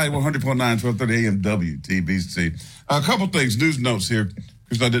on the Tide 100.9, 1230 AM WTBC. A couple things, news notes here,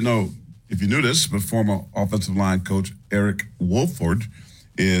 because I didn't know if you knew this, but former offensive line coach Eric Wolford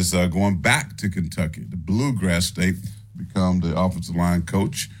is going back to Kentucky, the Bluegrass State, become the offensive line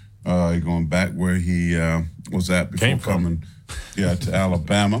coach. He's going back where he was at before coming to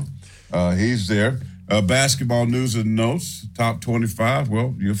Alabama. He's there. Basketball news and notes, top 25.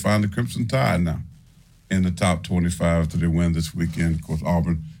 Well, you'll find the Crimson Tide now in the top 25 after they win this weekend. Of course,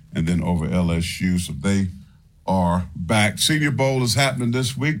 Auburn and then over LSU. So they are back. Senior Bowl is happening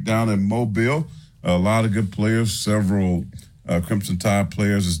this week down in Mobile. A lot of good players. Several Crimson Tide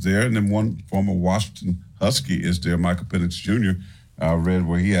players is there. And then one former Washington Husky is there, Michael Penix Jr. I read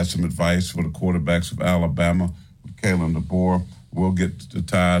where he has some advice for the quarterbacks of Alabama with Kalen DeBoer. We'll get to the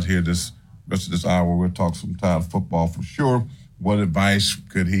Tide here this rest of this hour. We'll talk some Tide football for sure. What advice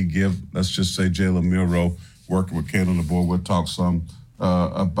could he give? Let's just say Jalen Milroe working with Kalen DeBoer. We'll talk some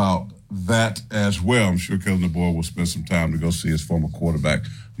about that as well. I'm sure Kalen DeBoer will spend some time to go see his former quarterback,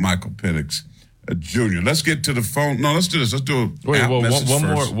 Michael Penix Jr. Let's get to the phone. No, let's do this. Let's do a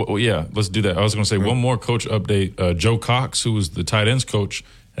one more. Yeah, let's do that. I was going to say one more coach update. Joe Cox, who was the tight ends coach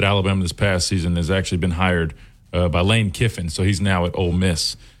at Alabama this past season, has actually been hired by Lane Kiffin. So he's now at Ole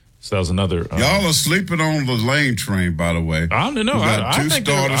Miss. So that was another. Y'all are sleeping on the Lane train, by the way. I don't know. I think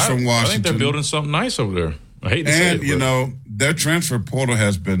starters from Washington. I think they're building something nice over there. I hate to say it. And, their transfer portal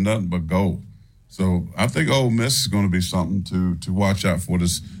has been nothing but gold. So I think Ole Miss is going to be something to watch out for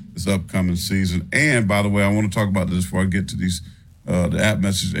this upcoming season. And, by the way, I want to talk about this before I get to these the app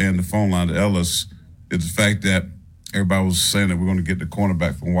message and the phone line to Ellis, is the fact that everybody was saying that we're going to get the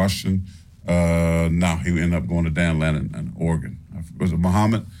cornerback from Washington. No, he ended up going to Dan Lannon in Oregon. Was it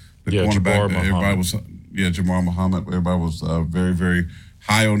Muhammad? The cornerback, Jamar Muhammad. Everybody was very, very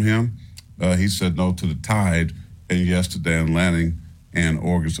high on him. He said no to the Tide and yes to Dan Lanning and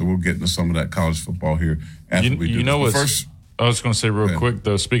Oregon. So we'll get into some of that college football here after we do. You know what? I was going to say real quick,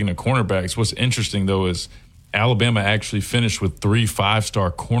 though, speaking of cornerbacks, what's interesting, though, is Alabama actually finished with 3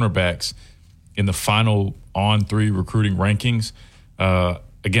 5-star cornerbacks in the final on-3 recruiting rankings.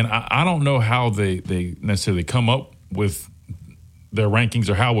 Again, I don't know how they necessarily come up with their rankings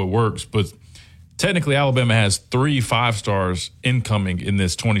or how it works, but technically Alabama has 3 5-stars incoming in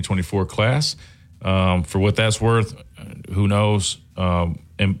this 2024 class. For what that's worth, who knows?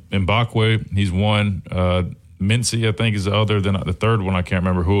 Mbakwe, he's one. Mincy, I think, is the other. Then the third one, I can't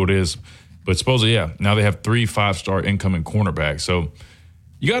remember who it is. But supposedly, now they have 3 5-star incoming cornerbacks. So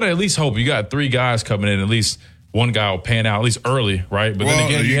you got to at least hope you got 3 guys coming in. At least one guy will pan out, at least early, right? But then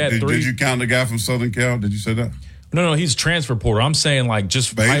again, you had 3. Did you count the guy from Southern Cal? Did you say that? No, he's transfer portal. I'm saying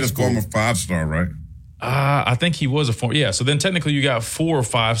just but high he's school. a former 5-star, right? I think he was a former. Yeah, so then technically you got 4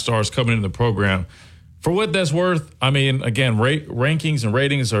 5-stars coming into the program. For what that's worth, I mean, again, rankings and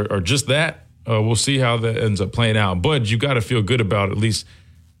ratings are just that. We'll see how that ends up playing out. But you got to feel good about it. At least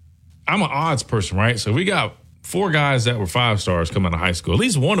I'm an odds person, right? So we got 4 guys that were 5-stars coming out of high school. At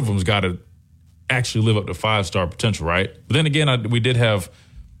least one of them's got to actually live up to 5-star potential, right? But then again, we did have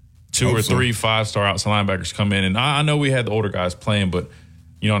 2 or 3 5-star outside linebackers come in. And I know we had the older guys playing, but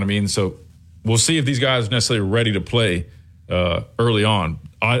you know what I mean? So we'll see if these guys are necessarily ready to play early on.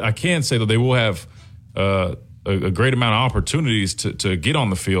 I can say that they will have a great amount of opportunities to get on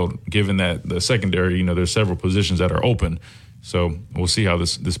the field, given that the secondary, there's several positions that are open. So we'll see how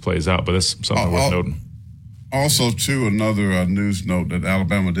this plays out, but that's something worth noting. Also, too, another news note that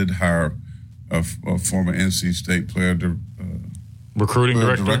Alabama did hire a former NC State player, recruiting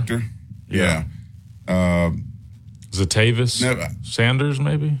director. Yeah. Zatavis Sanders,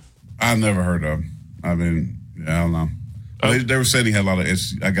 maybe? I never heard of him. I mean, I don't know. They were saying he had a lot of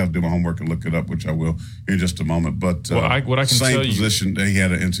SC. I got to do my homework and look it up, which I will in just a moment. But what I can same tell position that he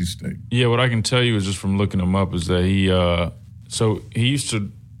had at NC State. Yeah, what I can tell you is just from looking him up is that he used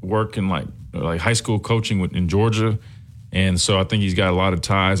to work in like high school coaching in Georgia, and so I think he's got a lot of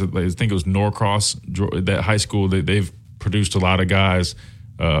ties. I think it was Norcross, that high school. They've produced a lot of guys.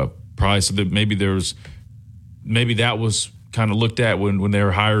 Probably so that maybe that was kind of looked at when they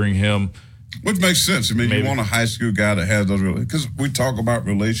were hiring him. Which makes sense. I mean, you want a high school guy that has those relationships. Because we talk about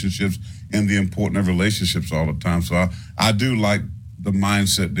relationships and the importance of relationships all the time. So I do like the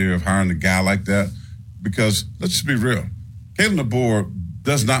mindset there of hiring a guy like that. Because let's just be real. Kalen DeBoer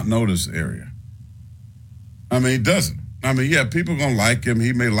does not know this area. I mean, he doesn't. I mean, yeah, people are going to like him.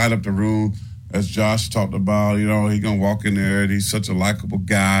 He may light up the room, as Josh talked about. You know, he's going to walk in there and he's such a likable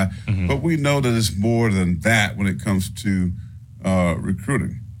guy. Mm-hmm. But we know that it's more than that when it comes to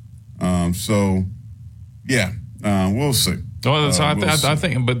recruiting. We'll see. Well, so I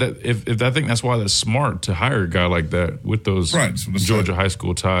think, but if I think that's why that's smart to hire a guy like that with those Georgia high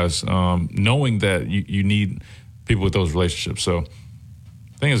school ties, knowing that you need people with those relationships. So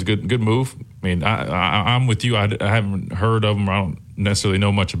I think it's a good move. I mean, I'm with you. I haven't heard of him. I don't necessarily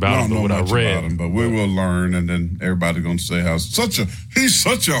know much about him, but what I read. Him, but we will learn, and then everybody's going to say he's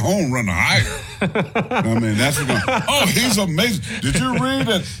such a home run hire. I mean, that's what he's amazing. Did you read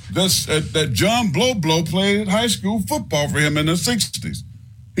that John Blow played high school football for him in the 60s?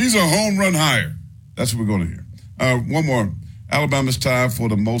 He's a home run hire. That's what we're going to hear. One more. Alabama's tied for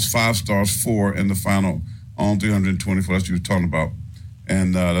the most 5 stars, 4 in the final on 324. That's what you were talking about.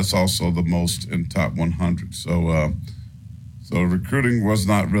 And that's also the most in top 100. So recruiting was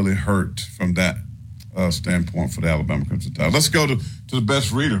not really hurt from that standpoint for the Alabama Crimson Tide. Let's go to the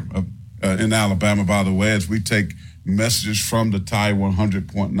best reader in Alabama, by the way, as we take messages from the Tide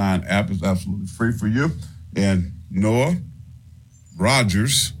 100.9 app. It's absolutely free for you. And Noah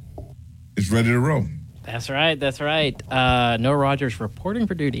Rogers is ready to roll. That's right. Noah Rogers reporting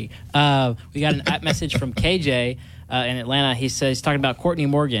for duty. We got an app message from KJ in Atlanta. He says, he's talking about Courtney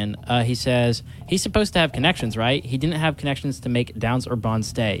Morgan. He says, he's supposed to have connections, right? He didn't have connections to make Downs or Bond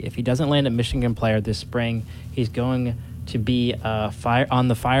stay. If he doesn't land a Michigan player this spring, he's going to be on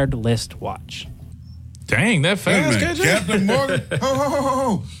the fired list watch. Dang, that fast, KJ. Captain Morgan.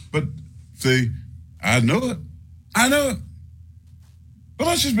 Ho. But see, I know it. But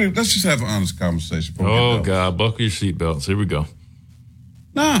let's just have an honest conversation. Oh God, buckle your seatbelts. Here we go.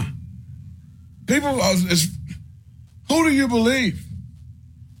 Nah, people, who do you believe?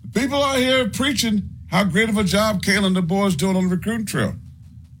 People out here preaching how great of a job Kalen DeBoer is doing on the recruiting trail.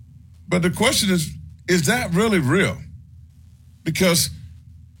 But the question is that really real? Because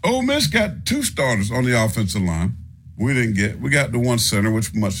Ole Miss got 2 starters on the offensive line. We got the 1 center,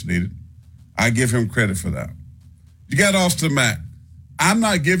 which much needed. I give him credit for that. You got Austin Mack. I'm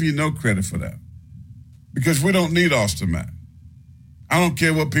not giving you no credit for that because we don't need Austin Mack. I don't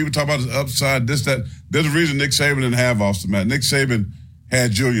care what people talk about his upside, this, that. There's a reason Nick Saban didn't have Austin Mack. Nick Saban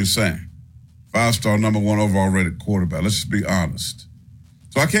had Julian Sang, 5-star, number 1 overall rated quarterback. Let's just be honest.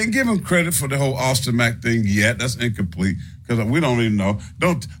 So I can't give him credit for the whole Austin Mack thing yet. That's incomplete because we don't even know.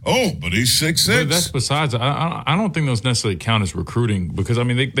 But he's 6'6". But that's besides. I don't think those necessarily count as recruiting because, I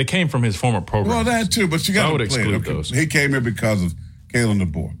mean, they came from his former program. Well, that too, but you got to exclude those. He came here because of Kalen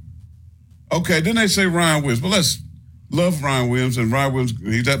DeBoer. Okay, then they say Ryan Williams. Well, let's love Ryan Williams. And Ryan Williams,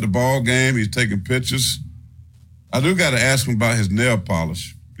 he's at the ball game. He's taking pictures. I do got to ask him about his nail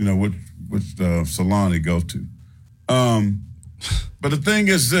polish, which salon he goes to. But the thing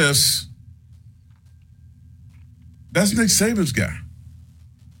is this. That's Nick Saban's guy.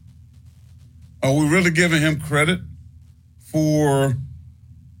 Are we really giving him credit for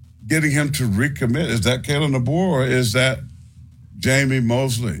getting him to recommit? Is that Kalen DeBoer or is that Jamie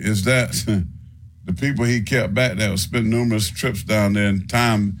Mosley? Is that the people he kept back that would spend numerous trips down there and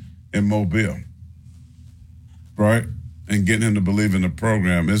time in Mobile, right? And getting him to believe in the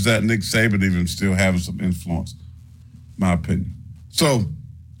program. Is that Nick Saban even still having some influence? My opinion. So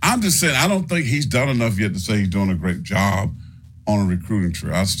I'm just saying I don't think he's done enough yet to say he's doing a great job on a recruiting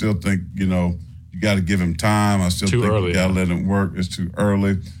trail. I still think, you got to give him time. I still think you got to let him work. It's too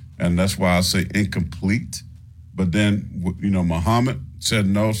early. And that's why I say incomplete. But then, Muhammad said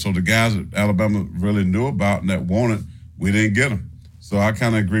no. So the guys that Alabama really knew about and that wanted, we didn't get them. So I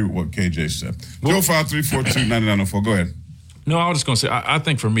kind of agree with what KJ said. 205-342-9904. Go ahead. No, I was just going to say, I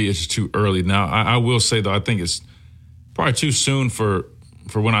think for me, it's just too early. Now, I will say, though, I think it's probably too soon for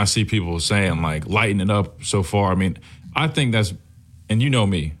when I see people saying, like, lighten it up so far. I mean, I think that's, and you know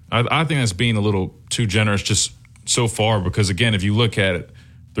me, I think that's being a little too generous just so far because, again, if you look at it,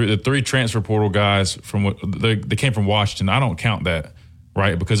 the 3 transfer portal guys, they came from Washington. I don't count that,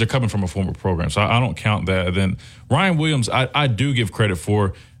 right, because they're coming from a former program. So I don't count that. And then Ryan Williams, I do give credit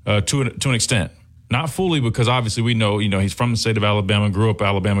for to an extent. Not fully because obviously we know, he's from the state of Alabama, grew up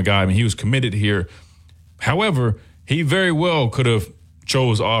Alabama guy. I mean, he was committed here. However, he very well could have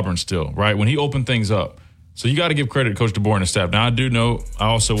chose Auburn still, right, when he opened things up. So you got to give credit to Coach DeBoer and his staff. Now, I do know I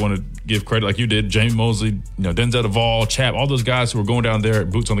also want to give credit, like you did, Jamie Mosley, Denzel Duvall, Chap, all those guys who were going down there,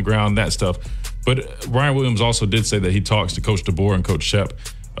 boots on the ground, that stuff. But Ryan Williams also did say that he talks to Coach DeBoer and Coach Shep.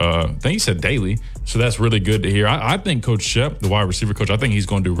 I think he said daily, so that's really good to hear. I think Coach Shep, the wide receiver coach, I think he's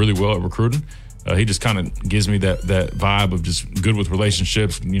going to do really well at recruiting. He just kind of gives me that vibe of just good with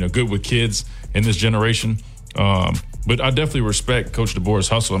relationships, good with kids in this generation. But I definitely respect Coach DeBoer's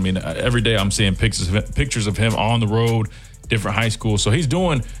hustle. I mean, every day I'm seeing pictures of him on the road, different high schools. So he's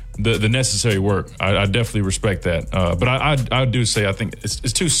doing the necessary work. I definitely respect that. But I do say I think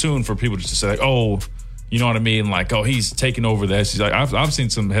it's too soon for people just to say, like, oh, you know what I mean? Like, oh, he's taking over the SEC. Like, I've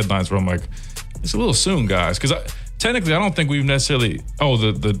seen some headlines where I'm like, it's a little soon, guys. Because technically, I don't think we've necessarily,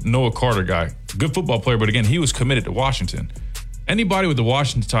 the Noah Carter guy, good football player, but again, he was committed to Washington. Anybody with the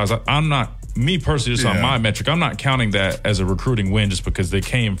Washington ties, I'm not, me personally, just on my metric, I'm not counting that as a recruiting win just because they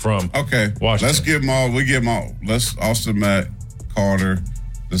came from Washington. Let's give them all. We give them all. Let's Austin Mack, Carter,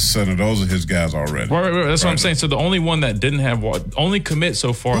 the center. Those are his guys already. Right. That's what I'm saying. So the only one that didn't have only commit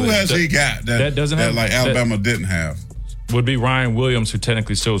so far. Who has he got that doesn't have like Alabama didn't have? Would be Ryan Williams, who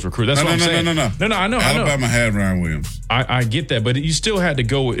technically still is recruited. That's what I'm saying. No, I know. Alabama had Ryan Williams. I get that, but you still had to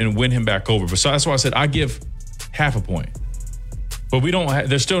go and win him back over. So that's why I said I give half a point. But we don't have,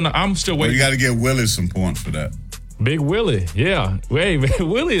 there's still not, I'm still waiting. You got to give Willie some points for that. Big Willie, yeah. Hey,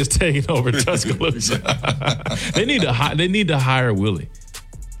 Willie is taking over Tuscaloosa. They need to hire Willie.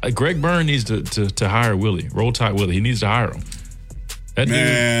 Greg Byrne needs to hire Willie. Roll Tide Willie. He needs to hire him.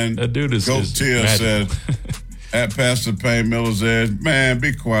 That dude is Goat Tia said, at Pastor Payne Miller's Edge, man,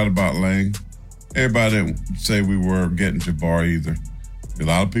 be quiet about Lane. Everybody didn't say we were getting Jabbar either. A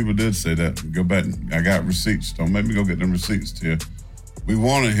lot of people did say that. Go back. I got receipts. Don't make me go get them receipts, Tia. We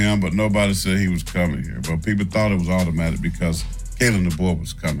wanted him, but nobody said he was coming here. But people thought it was automatic because Kalen DeBoer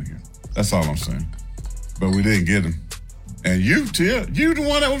was coming here. That's all I'm saying. But we didn't get him. And you, Tia, you the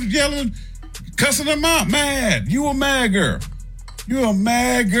one that was yelling, cussing him out, mad. You a mad girl. You a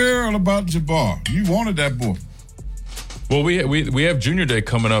mad girl about Jabbar. You wanted that boy. Well, we have Junior Day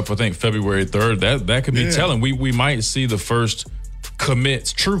coming up, I think, February 3rd. That could be telling. We might see the first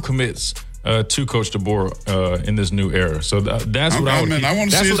true commits to Coach DeBoer in this new era. So that's what I would keep. I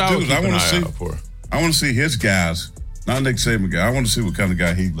want to see his dudes. I want to see. For. I want to see his guys, not Nick Saban guy. I want to see what kind of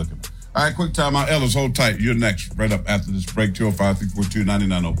guy he's looking at. All right, quick time out. Ellis, hold tight. You're next, right up after this break.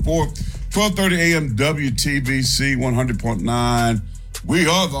 205-342-9904. 12:30 a.m. WTBC 100.9. We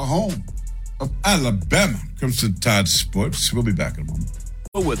are the home of Alabama Crimson Tide Sports. We'll be back in a moment.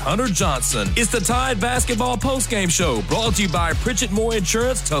 With Hunter Johnson. It's the Tide Basketball Postgame Show, brought to you by Pritchett Moore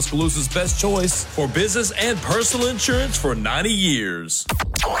Insurance, Tuscaloosa's best choice for business and personal insurance for 90 years.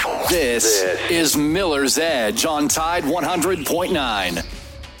 This is Miller's Edge on Tide 100.9. I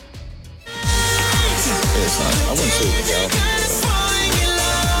wouldn't say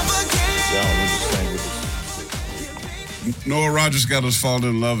it. Noah Rogers got us falling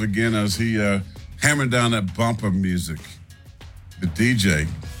in love again as he hammered down that bumper music. The DJ.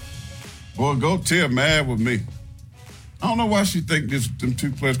 Boy, go Tia mad with me. I don't know why she think them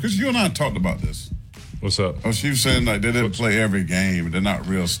two players, because you and I talked about this. What's up? Oh, she was saying like they didn't play every game. They're not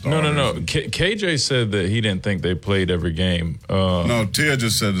real stars. No. KJ said that he didn't think they played every game. No, Tia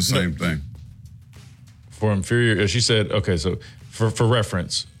just said the same thing. For inferior, she said, okay, so for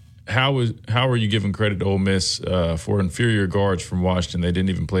reference, how are you giving credit to Ole Miss for inferior guards from Washington? They didn't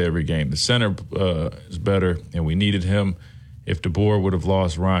even play every game. The center is better, and we needed him. If DeBoer would have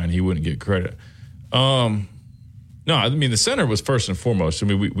lost Ryan, he wouldn't get credit. No, I mean the center was first and foremost. I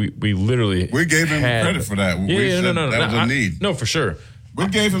mean we literally gave him credit for that. No, that was a need. No, for sure. We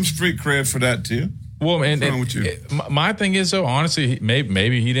gave him street cred for that too. Well, and my thing is though, honestly,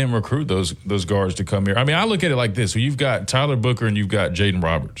 maybe he didn't recruit those guards to come here. I mean, I look at it like this: so you've got Tyler Booker and you've got Jaden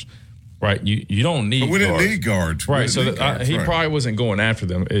Roberts, right? You don't need. But we didn't need guards, right? So he probably wasn't going after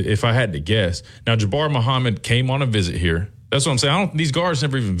them. If I had to guess, now Jabbar Muhammad came on a visit here. That's what I'm saying. These guards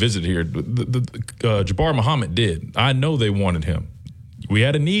never even visited here. Jabbar Muhammad did. I know they wanted him. We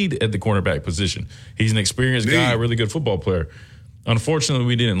had a need at the cornerback position. He's an experienced guy, a really good football player. Unfortunately,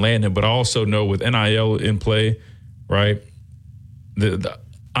 we didn't land him, but I also know with NIL in play, right,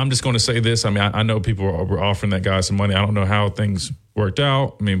 I'm just going to say this. I mean, I know people were offering that guy some money. I don't know how things worked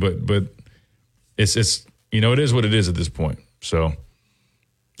out. I mean, but it's it is what it is at this point. So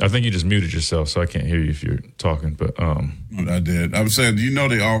I think you just muted yourself, so I can't hear you if you're talking. But I did. I was saying,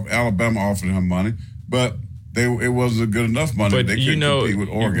 Alabama offered him money, but it wasn't good enough money. But they couldn't compete with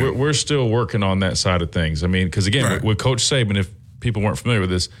Oregon. We're still working on that side of things. I mean, because again, with Coach Saban, if people weren't familiar with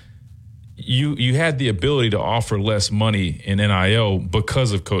this, you had the ability to offer less money in NIL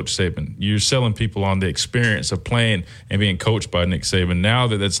because of Coach Saban. You're selling people on the experience of playing and being coached by Nick Saban. Now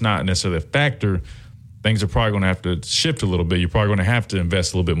that that's not necessarily a factor, things are probably going to have to shift a little bit. You're probably going to have to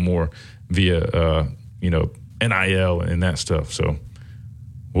invest a little bit more via, NIL and that stuff. So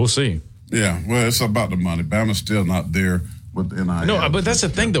we'll see. Yeah, well, it's about the money. Bama's still not there with the NIL. No, but that's the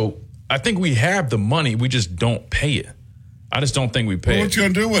thing, though. I think we have the money. We just don't pay it. I just don't think we pay it. What you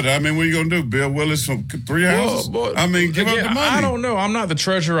going to do with it? I mean, what are you going to do? Bill Willis from 3 houses? Give up the money. I don't know. I'm not the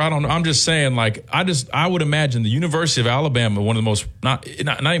treasurer. I don't know. I'm just saying, I would imagine the University of Alabama, one of the most, not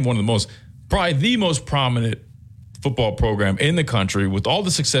even one of the most, probably the most prominent football program in the country with all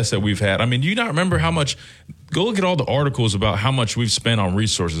the success that we've had. I mean, do you not remember how much, go look at all the articles about how much we've spent on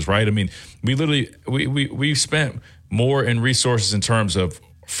resources, right? I mean, we literally, we've spent more in resources in terms of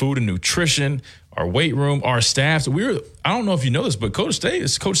food and nutrition, our weight room, our staffs. I don't know if you know this, but Coach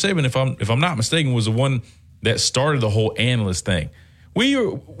Saban, if I'm not mistaken, was the one that started the whole analyst thing. We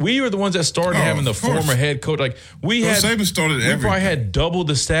were the ones that started having the former head coach. Saban started everything. We probably had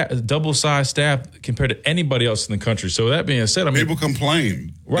double size staff compared to anybody else in the country. So that being said, I mean, people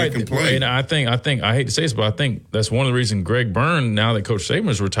complain, right? And I think I hate to say this, but I think that's one of the reasons Greg Byrne, now that Coach Saban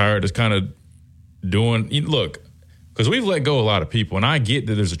is retired, is kind of doing. Look, because we've let go a lot of people, and I get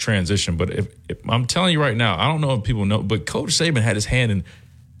that there's a transition. But if I'm telling you right now, I don't know if people know, but Coach Saban had his hand in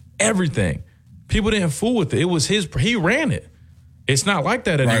everything. People didn't fool with it. It was he ran it. It's not like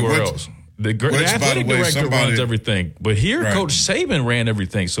that anywhere else. The athletic director runs everything, but here Coach Saban ran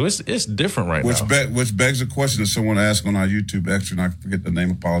everything, so it's different right now. Which begs the question that someone asked on our YouTube extra, and I forget the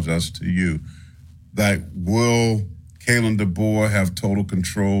name. Apologize to you. That will Kalen DeBoer have total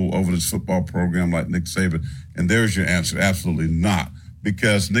control over this football program like Nick Saban? And there's your answer: absolutely not,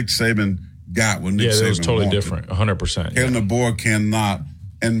 because Nick Saban got what Nick Saban wanted. Yeah, it was totally different, 100%. Kalen DeBoer cannot,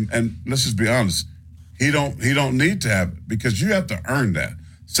 and let's just be honest. He don't need to have it because you have to earn that.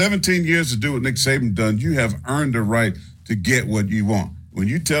 17 years to do what Nick Saban done, you have earned the right to get what you want. When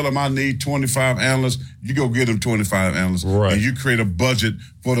you tell him I need 25 analysts, you go get him 25 analysts. Right. And you create a budget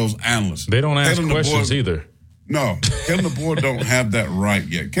for those analysts. They don't ask questions either. No, Kellen DeBoer don't have that right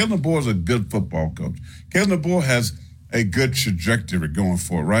yet. Kellen DeBoer is a good football coach. Kellen DeBoer has a good trajectory going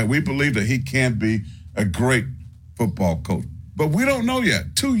for it, right? We believe that he can be a great football coach. But we don't know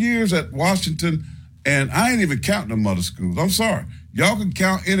yet. 2 years at Washington, and I ain't even counting the mother schools. I'm sorry. Y'all can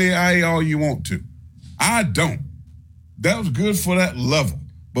count NAIA all you want to. I don't. That was good for that level.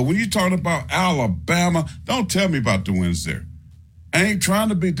 But when you're talking about Alabama, don't tell me about the wins there. I ain't trying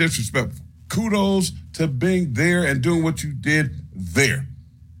to be disrespectful. Kudos to being there and doing what you did there,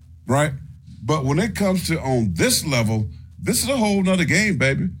 right? But when it comes to on this level, this is a whole nother game,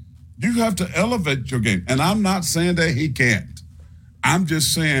 baby. You have to elevate your game. And I'm not saying that he can't. I'm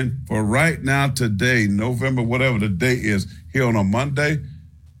just saying for right now, today, November, whatever the day is, here on a Monday,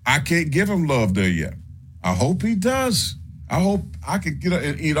 I can't give him love there yet. I hope he does. I hope I can get up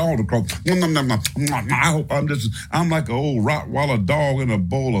and eat all the crow. I hope I'm like an old Rottweiler dog in a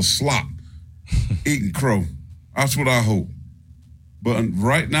bowl of slop eating crow. That's what I hope. But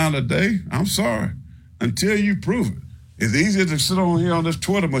right now today, I'm sorry. Until you prove it. It's easier to sit on here on this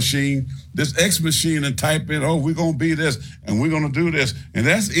Twitter machine, this X machine, and type in, we're going to be this, and we're going to do this. And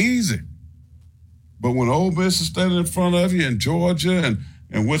that's easy. But when Ole Miss is standing in front of you in Georgia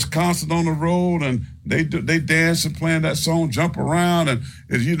and Wisconsin on the road, and they dance and playing that song, Jump Around, and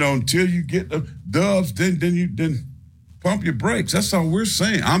until you get the dubs, then pump your brakes. That's all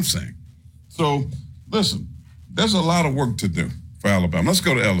I'm saying. So, listen, there's a lot of work to do for Alabama. Let's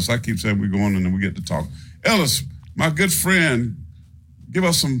go to Ellis. I keep saying we're going, and then we get to talk. Ellis, my good friend, give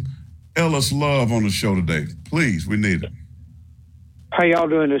us some Ellis love on the show today. Please, we need it. How y'all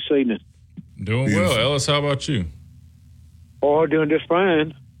doing this evening? Doing well. Ellis, how about you? Oh, doing just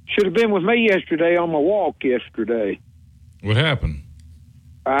fine. Should have been with me yesterday on my walk yesterday. What happened?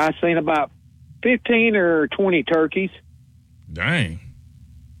 I seen about 15 or 20 turkeys. Dang.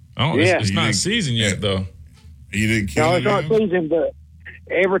 It's not season yet, though. You didn't kill No, it's not season, but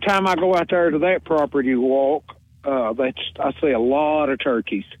every time I go out there to that property walk, I see a lot of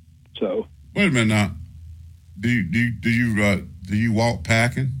turkeys. So wait a minute now. Do you walk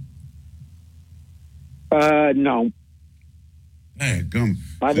packing? No. Hey, come.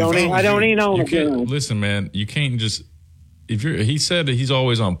 I don't eat on the ground. Listen, man, you can't just. He said that he's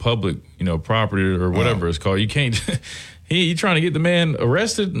always on public, property or whatever it's called. You can't. He trying to get the man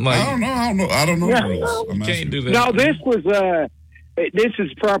arrested. Like I don't know. You can't do that. No, this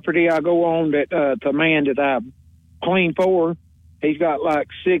is property I go on that the man that I clean for. He's got like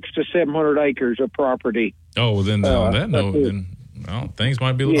 600 to 700 acres of property. Oh, well, then on that note, then things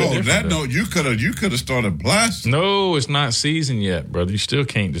might be a little different. That note, you could have started blasting. No, it's not seasoned yet, brother. You still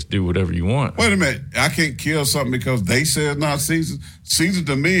can't just do whatever you want. Wait a minute. I can't kill something because they said it's not seasoned. Seasoned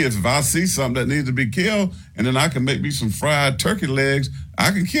to me is if I see something that needs to be killed and then I can make me some fried turkey legs,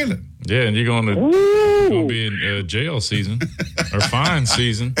 I can kill it. Yeah, and you're going to be in jail season or fine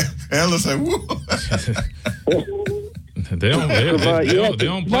season. Ella said, woo. They don't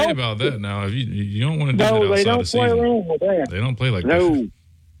play about that now. If you don't want to do that outside they don't the season. play around with that. They don't play like that.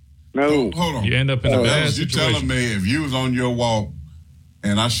 No. Hold on. You end up in a bad You situation. telling me if you was on your walk,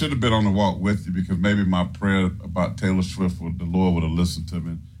 and I should have been on the walk with you because maybe my prayer about Taylor Swift, the Lord would have listened to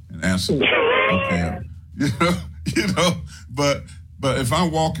me and answered. Okay, but if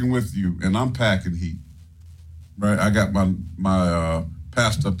I'm walking with you and I'm packing heat, right? I got my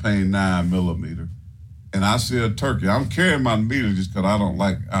Pastor Payne 9mm. And I see a turkey. I'm carrying my meter just because I don't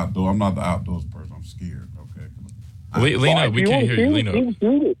like outdoor. I'm not the outdoors person. I'm scared. Okay. Lean up. We can't hear you. Lean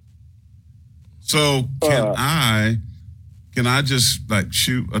up. So can I just like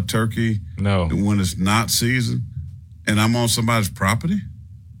shoot a turkey? No. When it's not seasoned, and I'm on somebody's property?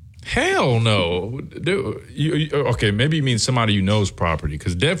 Hell no. Okay, maybe you mean somebody you know's property,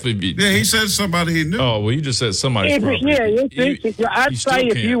 because definitely. Yeah, he said somebody he knew. Oh well, you just said somebody's property. I'd say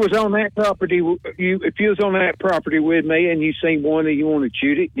if you was on that property, if you was on that property with me and you seen one and you want to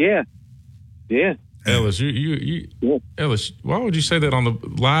shoot it, yeah. Ellis, Ellis, why would you say that on the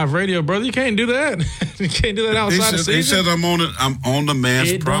live radio, brother? You can't do that. You can't do that outside the season. He said I'm on the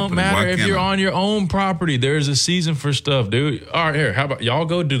man's property. It don't matter if you're on your own property. There's a season for stuff, dude. All right, here. How about y'all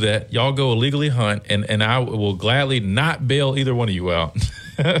go do that? Y'all go illegally hunt, and I will gladly not bail either one of you out.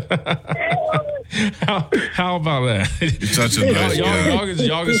 How about that? You're such a nice guy.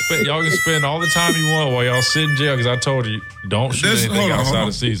 Y'all can spend all the time you want while y'all sit in jail, because I told you don't shoot anything outside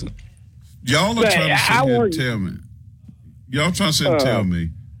the season. Y'all are trying to sit here and tell me. Y'all trying to sit and tell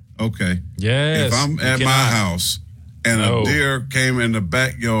me, okay, yes, if I'm at my house and a deer came in the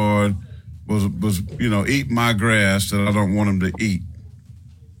backyard, was eating my grass that I don't want him to eat,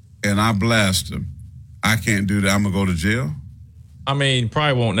 and I blast him, I can't do that. I'm gonna go to jail. I mean,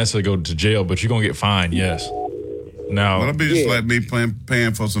 probably won't necessarily go to jail, but you're gonna get fined. Yes. Now that'll be just like me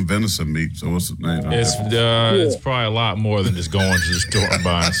paying for some venison meat. So what's the name? It's probably a lot more than just going to the store and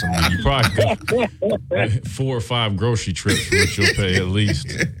buying some meat. You probably go 4 or 5 grocery trips for what you'll pay at least.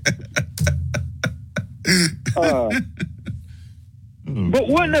 But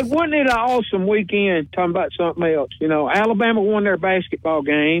wasn't it an awesome weekend? Talking about something else, Alabama won their basketball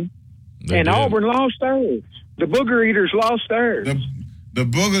game, and Auburn lost theirs. The Booger Eaters lost theirs. The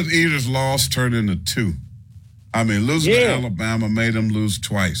Booger Eaters loss turned into 2. I mean, losing to Alabama made them lose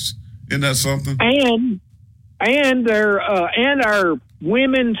twice. Isn't that something? And our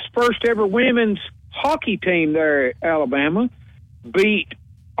first ever women's hockey team there at Alabama beat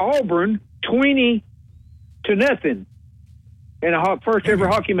Auburn 20-0 in a first ever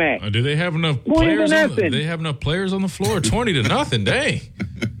hockey match. Do they have enough players? Do they have enough players on the floor? 20-0, dang.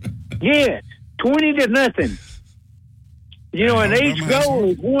 Yes, 20-0. And each goal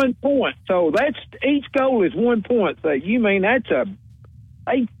is 1 point. So each goal is 1 point. So you mean they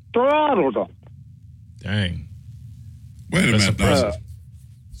throttled them. Dang. Wait a minute.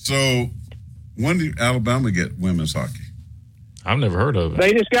 So when did Alabama get women's hockey? I've never heard of it.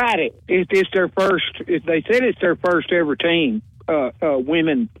 They just got it. It's their first. They said it's their first ever team,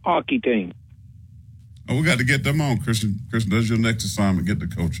 women hockey team. Oh, we got to get them on, Christian. Christian, that's your next assignment. Get the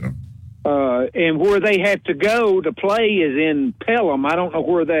coach up. And where they have to go to play is in Pelham. I don't know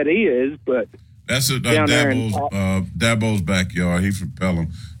where that is, but that's at Dabo's backyard. He's from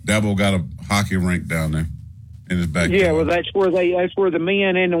Pelham. Dabo got a hockey rink down there in his backyard. Yeah, well, that's where the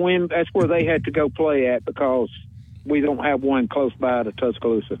men and the women. That's where they had to go play at because we don't have one close by to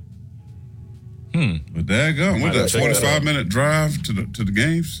Tuscaloosa. But there you go. What's that? 45-minute drive to the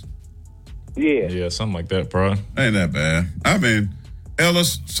games. Yeah, something like that, bro. Ain't that bad. I mean.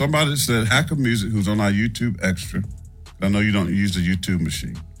 Ellis, somebody said Hacker Music, who's on our YouTube Extra. I know you don't use the YouTube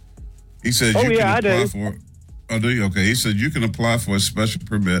machine. He said you can apply for. Oh, do you? Okay. He said you can apply for a special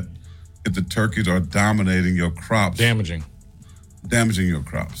permit if the turkeys are dominating your crops. Damaging your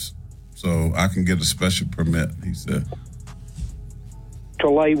crops. So I can get a special permit, he said. To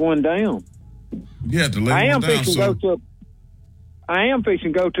lay one down. Yeah, to lay one down. I am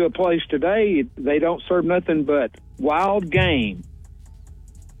fixing to go to a place today. They don't serve nothing but wild game.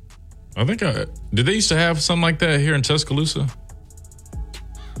 I think did they used to have something like that here in Tuscaloosa?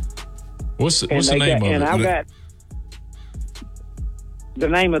 What's the name of it? And I've got the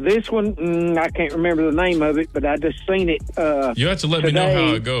name of this one. I can't remember the name of it, but I just seen it. You have to let me know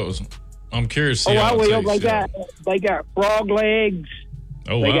how it goes. I'm curious. To see how I will. It tastes, They got frog legs.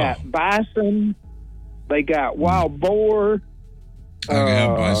 Oh, they wow. got bison. They got wild boar. I can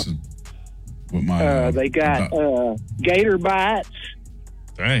have bison with my. They got gator bites.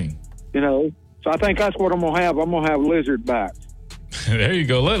 Dang. So I think that's what I'm gonna have. I'm gonna have lizard bites. There you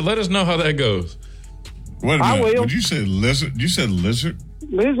go. Let us know how that goes. Wait a minute. I will. Did you say lizard? You said lizard?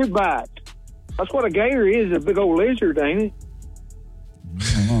 Lizard bites. That's what a gator is, a big old lizard, ain't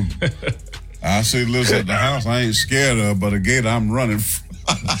it? I see lizard at the house I ain't scared of, but a gator I'm running from.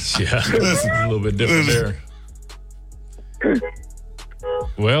 Yeah, a little bit different there.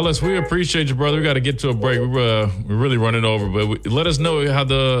 Well, we appreciate you, brother. We got to get to a break. We're really running over, but let us know how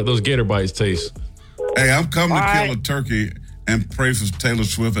those gator bites taste. Hey, I'm coming to kill a turkey and pray for Taylor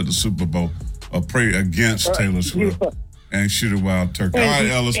Swift at the Super Bowl, or pray against Taylor Swift and shoot a wild turkey. All right,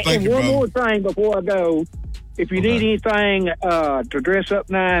 Ellis, thank you, brother. One more thing before I go. If you need anything to dress up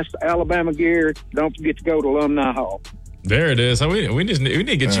nice, Alabama gear, don't forget to go to Alumni Hall. There it is. We need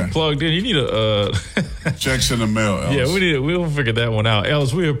to get you plugged in. You need a checks in the mail, Ellis. Yeah, we'll figure that one out.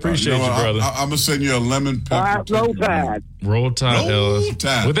 Ellis, we appreciate you, brother. I'm gonna send you a lemon pepper. Roll Tide. Roll Tide, Ellis.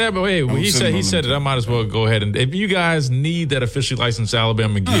 With that, but wait, he said it. I might as well go ahead and if you guys need that officially licensed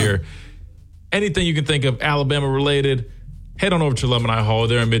Alabama gear, anything you can think of Alabama related, head on over to Alumni Hall.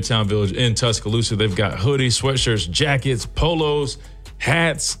 They're in Midtown Village in Tuscaloosa. They've got hoodies, sweatshirts, jackets, polos,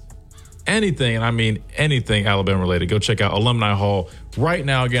 hats. Anything, and I mean anything Alabama related. Go check out Alumni Hall right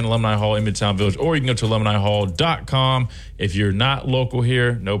now. Again, Alumni Hall in Midtown Village, or you can go to alumnihall.com. If you're not local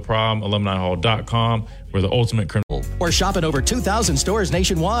here, no problem. Alumnihall.com. We're the ultimate criminal. Or shop at over 2,000 stores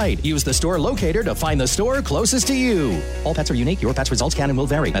nationwide. Use the store locator to find the store closest to you. All pets are unique. Your pet's results can and will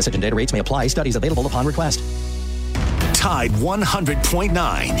vary. Message and data rates may apply. Studies available upon request. Tide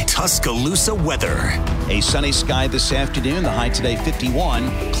 100.9 Tuscaloosa weather. A sunny sky this afternoon. The high today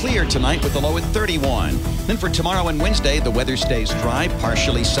 51. Clear tonight with the low at 31. Then for tomorrow and Wednesday, the weather stays dry,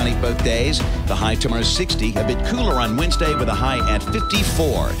 partially sunny both days. The high tomorrow 60. A bit cooler on Wednesday with a high at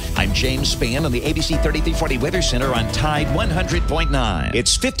 54. I'm James Spann on the ABC 3340 Weather Center on Tide 100.9.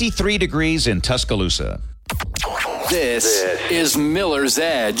 It's 53 degrees in Tuscaloosa. This is Miller's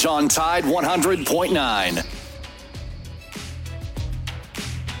Edge on Tide 100.9.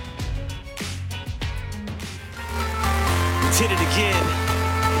 Hit it again,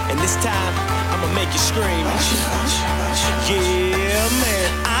 and this time I'ma make you scream. Yeah,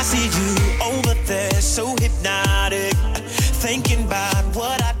 man, I see you over there, so hypnotic, thinking about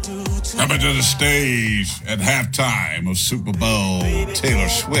what I do. Coming to the stage at halftime of Super Bowl, Taylor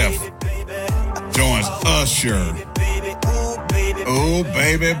Swift joins Usher. Oh,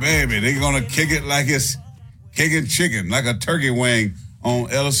 baby, baby. They're going to kick it like it's kicking chicken, like a turkey wing on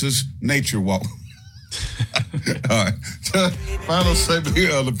Ellis's Nature Walk. All right. Final segment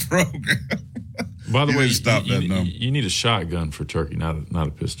of the program. By the way, stop that number. You need a shotgun for turkey, not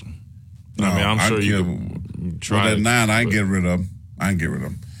a pistol. No, I mean, I'm sure you can try. Well, that 9, I ain't get rid of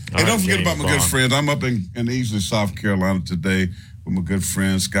them. Hey, don't forget about my good friends. I'm up in Easley, South Carolina today with my good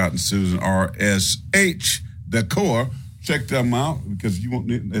friends Scott and Susan, RSH Decor. Check them out because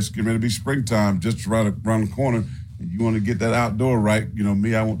it's getting ready to be springtime just right around the corner. And you want to get that outdoor right. You know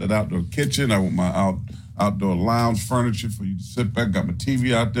me, I want that outdoor kitchen. I want my outdoor lounge furniture for you to sit back. Got my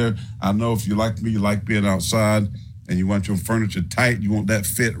TV out there. I know if you like me, you like being outside and you want your furniture tight, you want that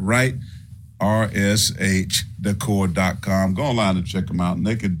fit right, rshdecor.com. Go online and check them out, and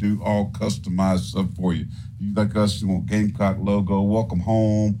they can do all customized stuff for you. You like us, you want Gamecock logo, welcome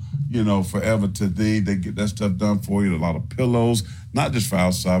home, forever to thee. They get that stuff done for you. A lot of pillows, not just for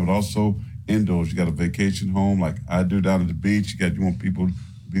outside, but also indoors. You got a vacation home like I do down at the beach. You want people to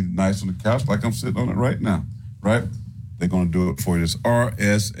be nice on the couch like I'm sitting on it right now, right? They're going to do it for you. It's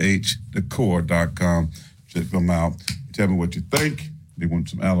rshdecor.com. Check them out. Tell me what you think. They want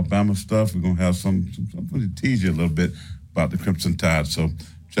some Alabama stuff. We're going to have something to tease you a little bit about the Crimson Tide. So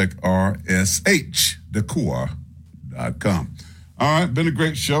check rshdecor.com. All right, been a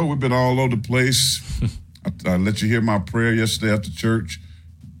great show. We've been all over the place. I let you hear my prayer yesterday after church.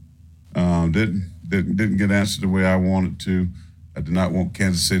 Didn't get answered the way I wanted to. I did not want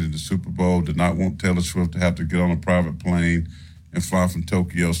Kansas City to the Super Bowl, did not want Taylor Swift to have to get on a private plane and fly from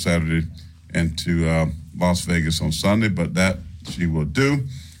Tokyo Saturday and to Las Vegas on Sunday, but that she will do.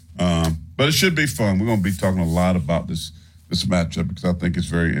 But it should be fun. We're going to be talking a lot about this matchup because I think it's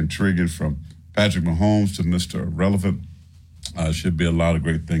very intriguing, from Patrick Mahomes to Mr. Irrelevant. Should be a lot of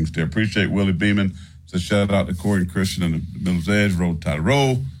great things there. Appreciate Willie Beeman. So shout out to Corey and Christian and the Miller's Edge, Roll Tide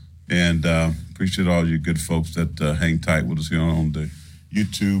Roll. And appreciate all you good folks that hang tight with us here on the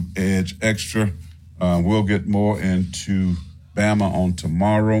YouTube Edge Extra. We'll get more into Bama on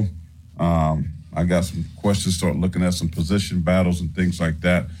tomorrow. I got some questions, start looking at some position battles and things like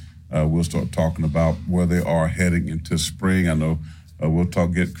that. We'll start talking about where they are heading into spring. I know we'll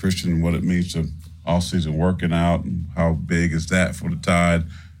get Christian what it means to off-season working out and how big is that for the Tide.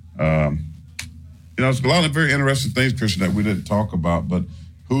 It's a lot of very interesting things, Christian, that we didn't talk about, but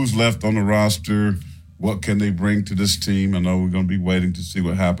who's left on the roster? What can they bring to this team? I know we're going to be waiting to see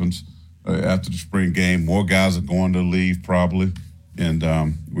what happens after the spring game. More guys are going to leave probably, and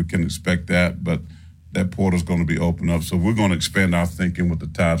we can expect that, but that portal's going to be open up. So we're going to expand our thinking with the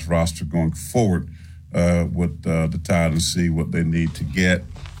Tide's roster going forward with the Tide and see what they need to get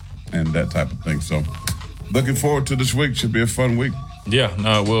and that type of thing. So looking forward to this week. Should be a fun week. Yeah,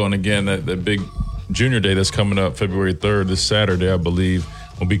 no, it will. And again, that big junior day that's coming up February 3rd, this Saturday, I believe,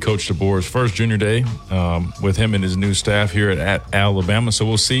 will be Coach DeBoer's first junior day with him and his new staff here at Alabama. So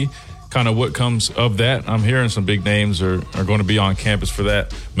we'll see kind of what comes of that. I'm hearing some big names are going to be on campus for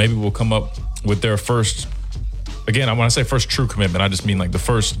that. Maybe we'll come up with their first, again, when I say first true commitment, I just mean like the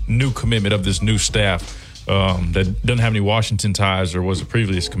first new commitment of this new staff that doesn't have any Washington ties or was a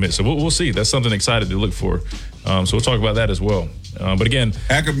previous commit. So we'll see. That's something excited to look for. So we'll talk about that as well. But again,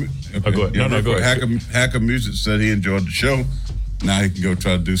 Hacker, go ahead. No, go ahead. Hacker Music said he enjoyed the show. Now he can go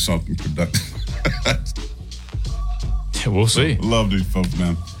try to do something productive. We'll see. Love these folks,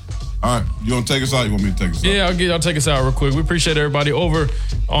 man. All right, you want to take us out? You want me to take us out? Yeah, I'll take us out real quick. We appreciate everybody over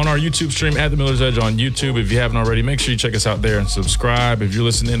on our YouTube stream at The Miller's Edge on YouTube. If you haven't already, make sure you check us out there and subscribe. If you're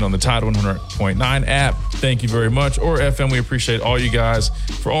listening on the Tide 100.9 app, thank you very much. Or FM, we appreciate all you guys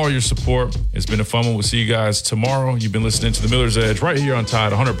for all your support. It's been a fun one. We'll see you guys tomorrow. You've been listening to The Miller's Edge right here on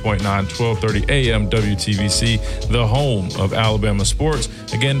Tide 100.9, 1230 AM WTVC, the home of Alabama sports.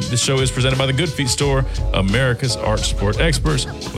 Again, this show is presented by the Good Feet Store, America's Arch Sport Experts.